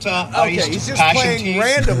 Trenta okay, iced he's just passion playing teas.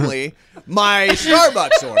 randomly my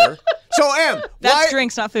Starbucks order. So Em, That's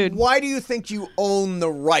drinks, not food. Why do you think you own the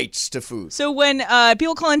rights to food? So when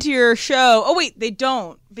people call into your show, wait, they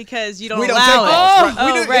don't because you don't We don't allow take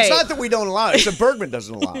calls. it. Right. It's not that we don't allow it. It's that Bergman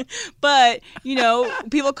doesn't allow it. But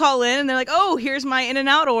people call in and they're like, "Oh, here's my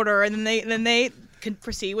In-N-Out order," and then they can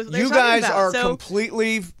proceed with what they're You talking guys about. are So,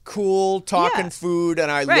 completely cool talking Yeah. food,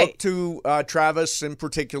 and I Right. look to Travis in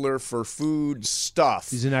particular for food stuff.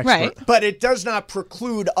 He's an expert. Right. But it does not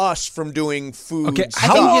preclude us from doing food Okay,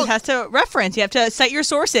 stuff. I think you have to reference. You have to cite your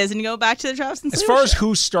sources and you go back to the Travis and As Sliwa far as show.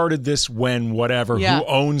 who started this, when, whatever, Yeah. who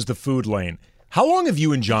owns the food lane, how long have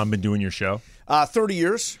you and John been doing your show? 30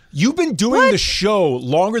 years. You've been doing the show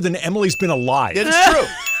longer than Emily's been alive. It is true.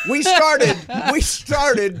 We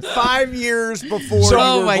started 5 years before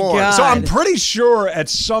So, you were born. So I'm pretty sure at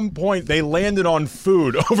some point they landed on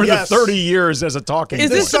food over Yes. the 30 years as a talking Is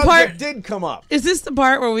point. this the subject part? did come up. Is this the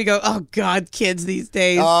part where we go, "Oh God, kids these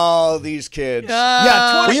days"? Oh, these kids.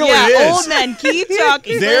 Yeah, you know what it is. Old men keep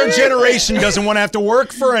talking. Their generation doesn't want to have to have to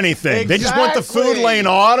work for anything. They just want the food Exactly. lane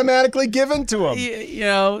automatically given to them.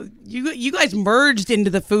 You guys merged into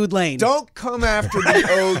the food lane. Don't come after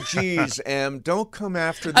the OGs, Em. Don't come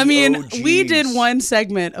after the I mean, OGs. we did one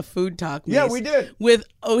segment of Food Talk. Yeah, Mace, we did. With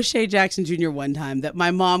O'Shea Jackson Jr. one time that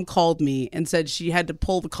my mom called me and said she had to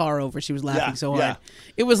pull the car over. She was laughing so hard. yeah.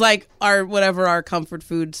 It was like our comfort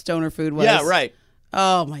food, stoner food was. Yeah, right.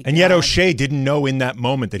 Oh, my God. And yet O'Shea didn't know in that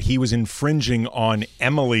moment that he was infringing on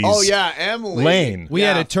Emily's Oh, yeah, Emily. lane. We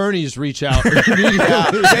had attorneys reach out. Yeah,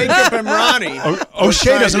 Jacob and Ronnie.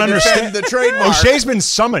 O'Shea doesn't trying to defend understand the trademark. O'Shea's been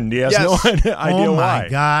summoned. He has no idea Oh why. my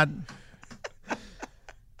God.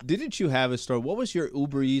 Didn't you have a store? What was your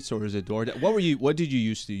Uber Eats or is it DoorDash? What did you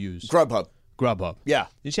used to use? Grubhub. Grubhub. Yeah.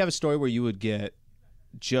 Didn't you have a story where you would get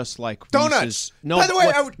just like Donuts. Reese's? No, By the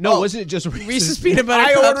way, wasn't it just Reese's peanut butter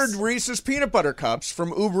I cups? ordered Reese's peanut butter cups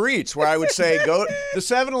from Uber Eats, where I would say, go. The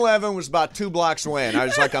 7-Eleven was about 2 blocks away, and I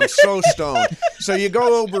was like, I'm so stoned. So you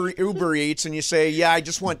go Uber Eats, and you say, yeah, I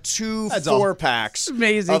just want 2 4-packs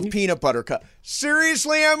of peanut butter cups.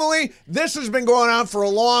 Seriously, Emily? This has been going on for a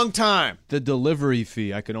long time. The delivery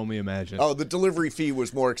fee, I can only imagine. Oh, the delivery fee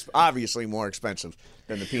was obviously more expensive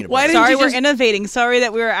than the peanut butter. Sorry, we're innovating. Sorry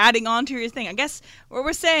that we were adding on to your thing. I guess what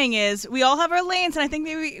we're saying is we all have our lanes, and I think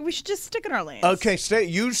maybe we should just stick in our lanes. Okay,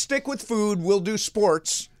 you stick with food. We'll do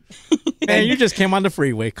sports. Man, you just came on the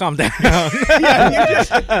freeway. Calm down.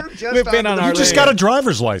 We've been on our You just got a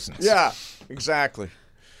driver's license. Yeah, exactly.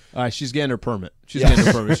 All right, she's getting her permit. She's getting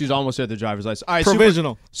her permit. She's almost at the driver's license. All right,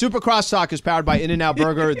 Provisional. Super Crosstalk is powered by In-N-Out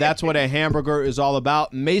Burger. That's what a hamburger is all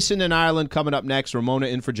about. Mason in Ireland coming up next. Ramona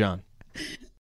in for John.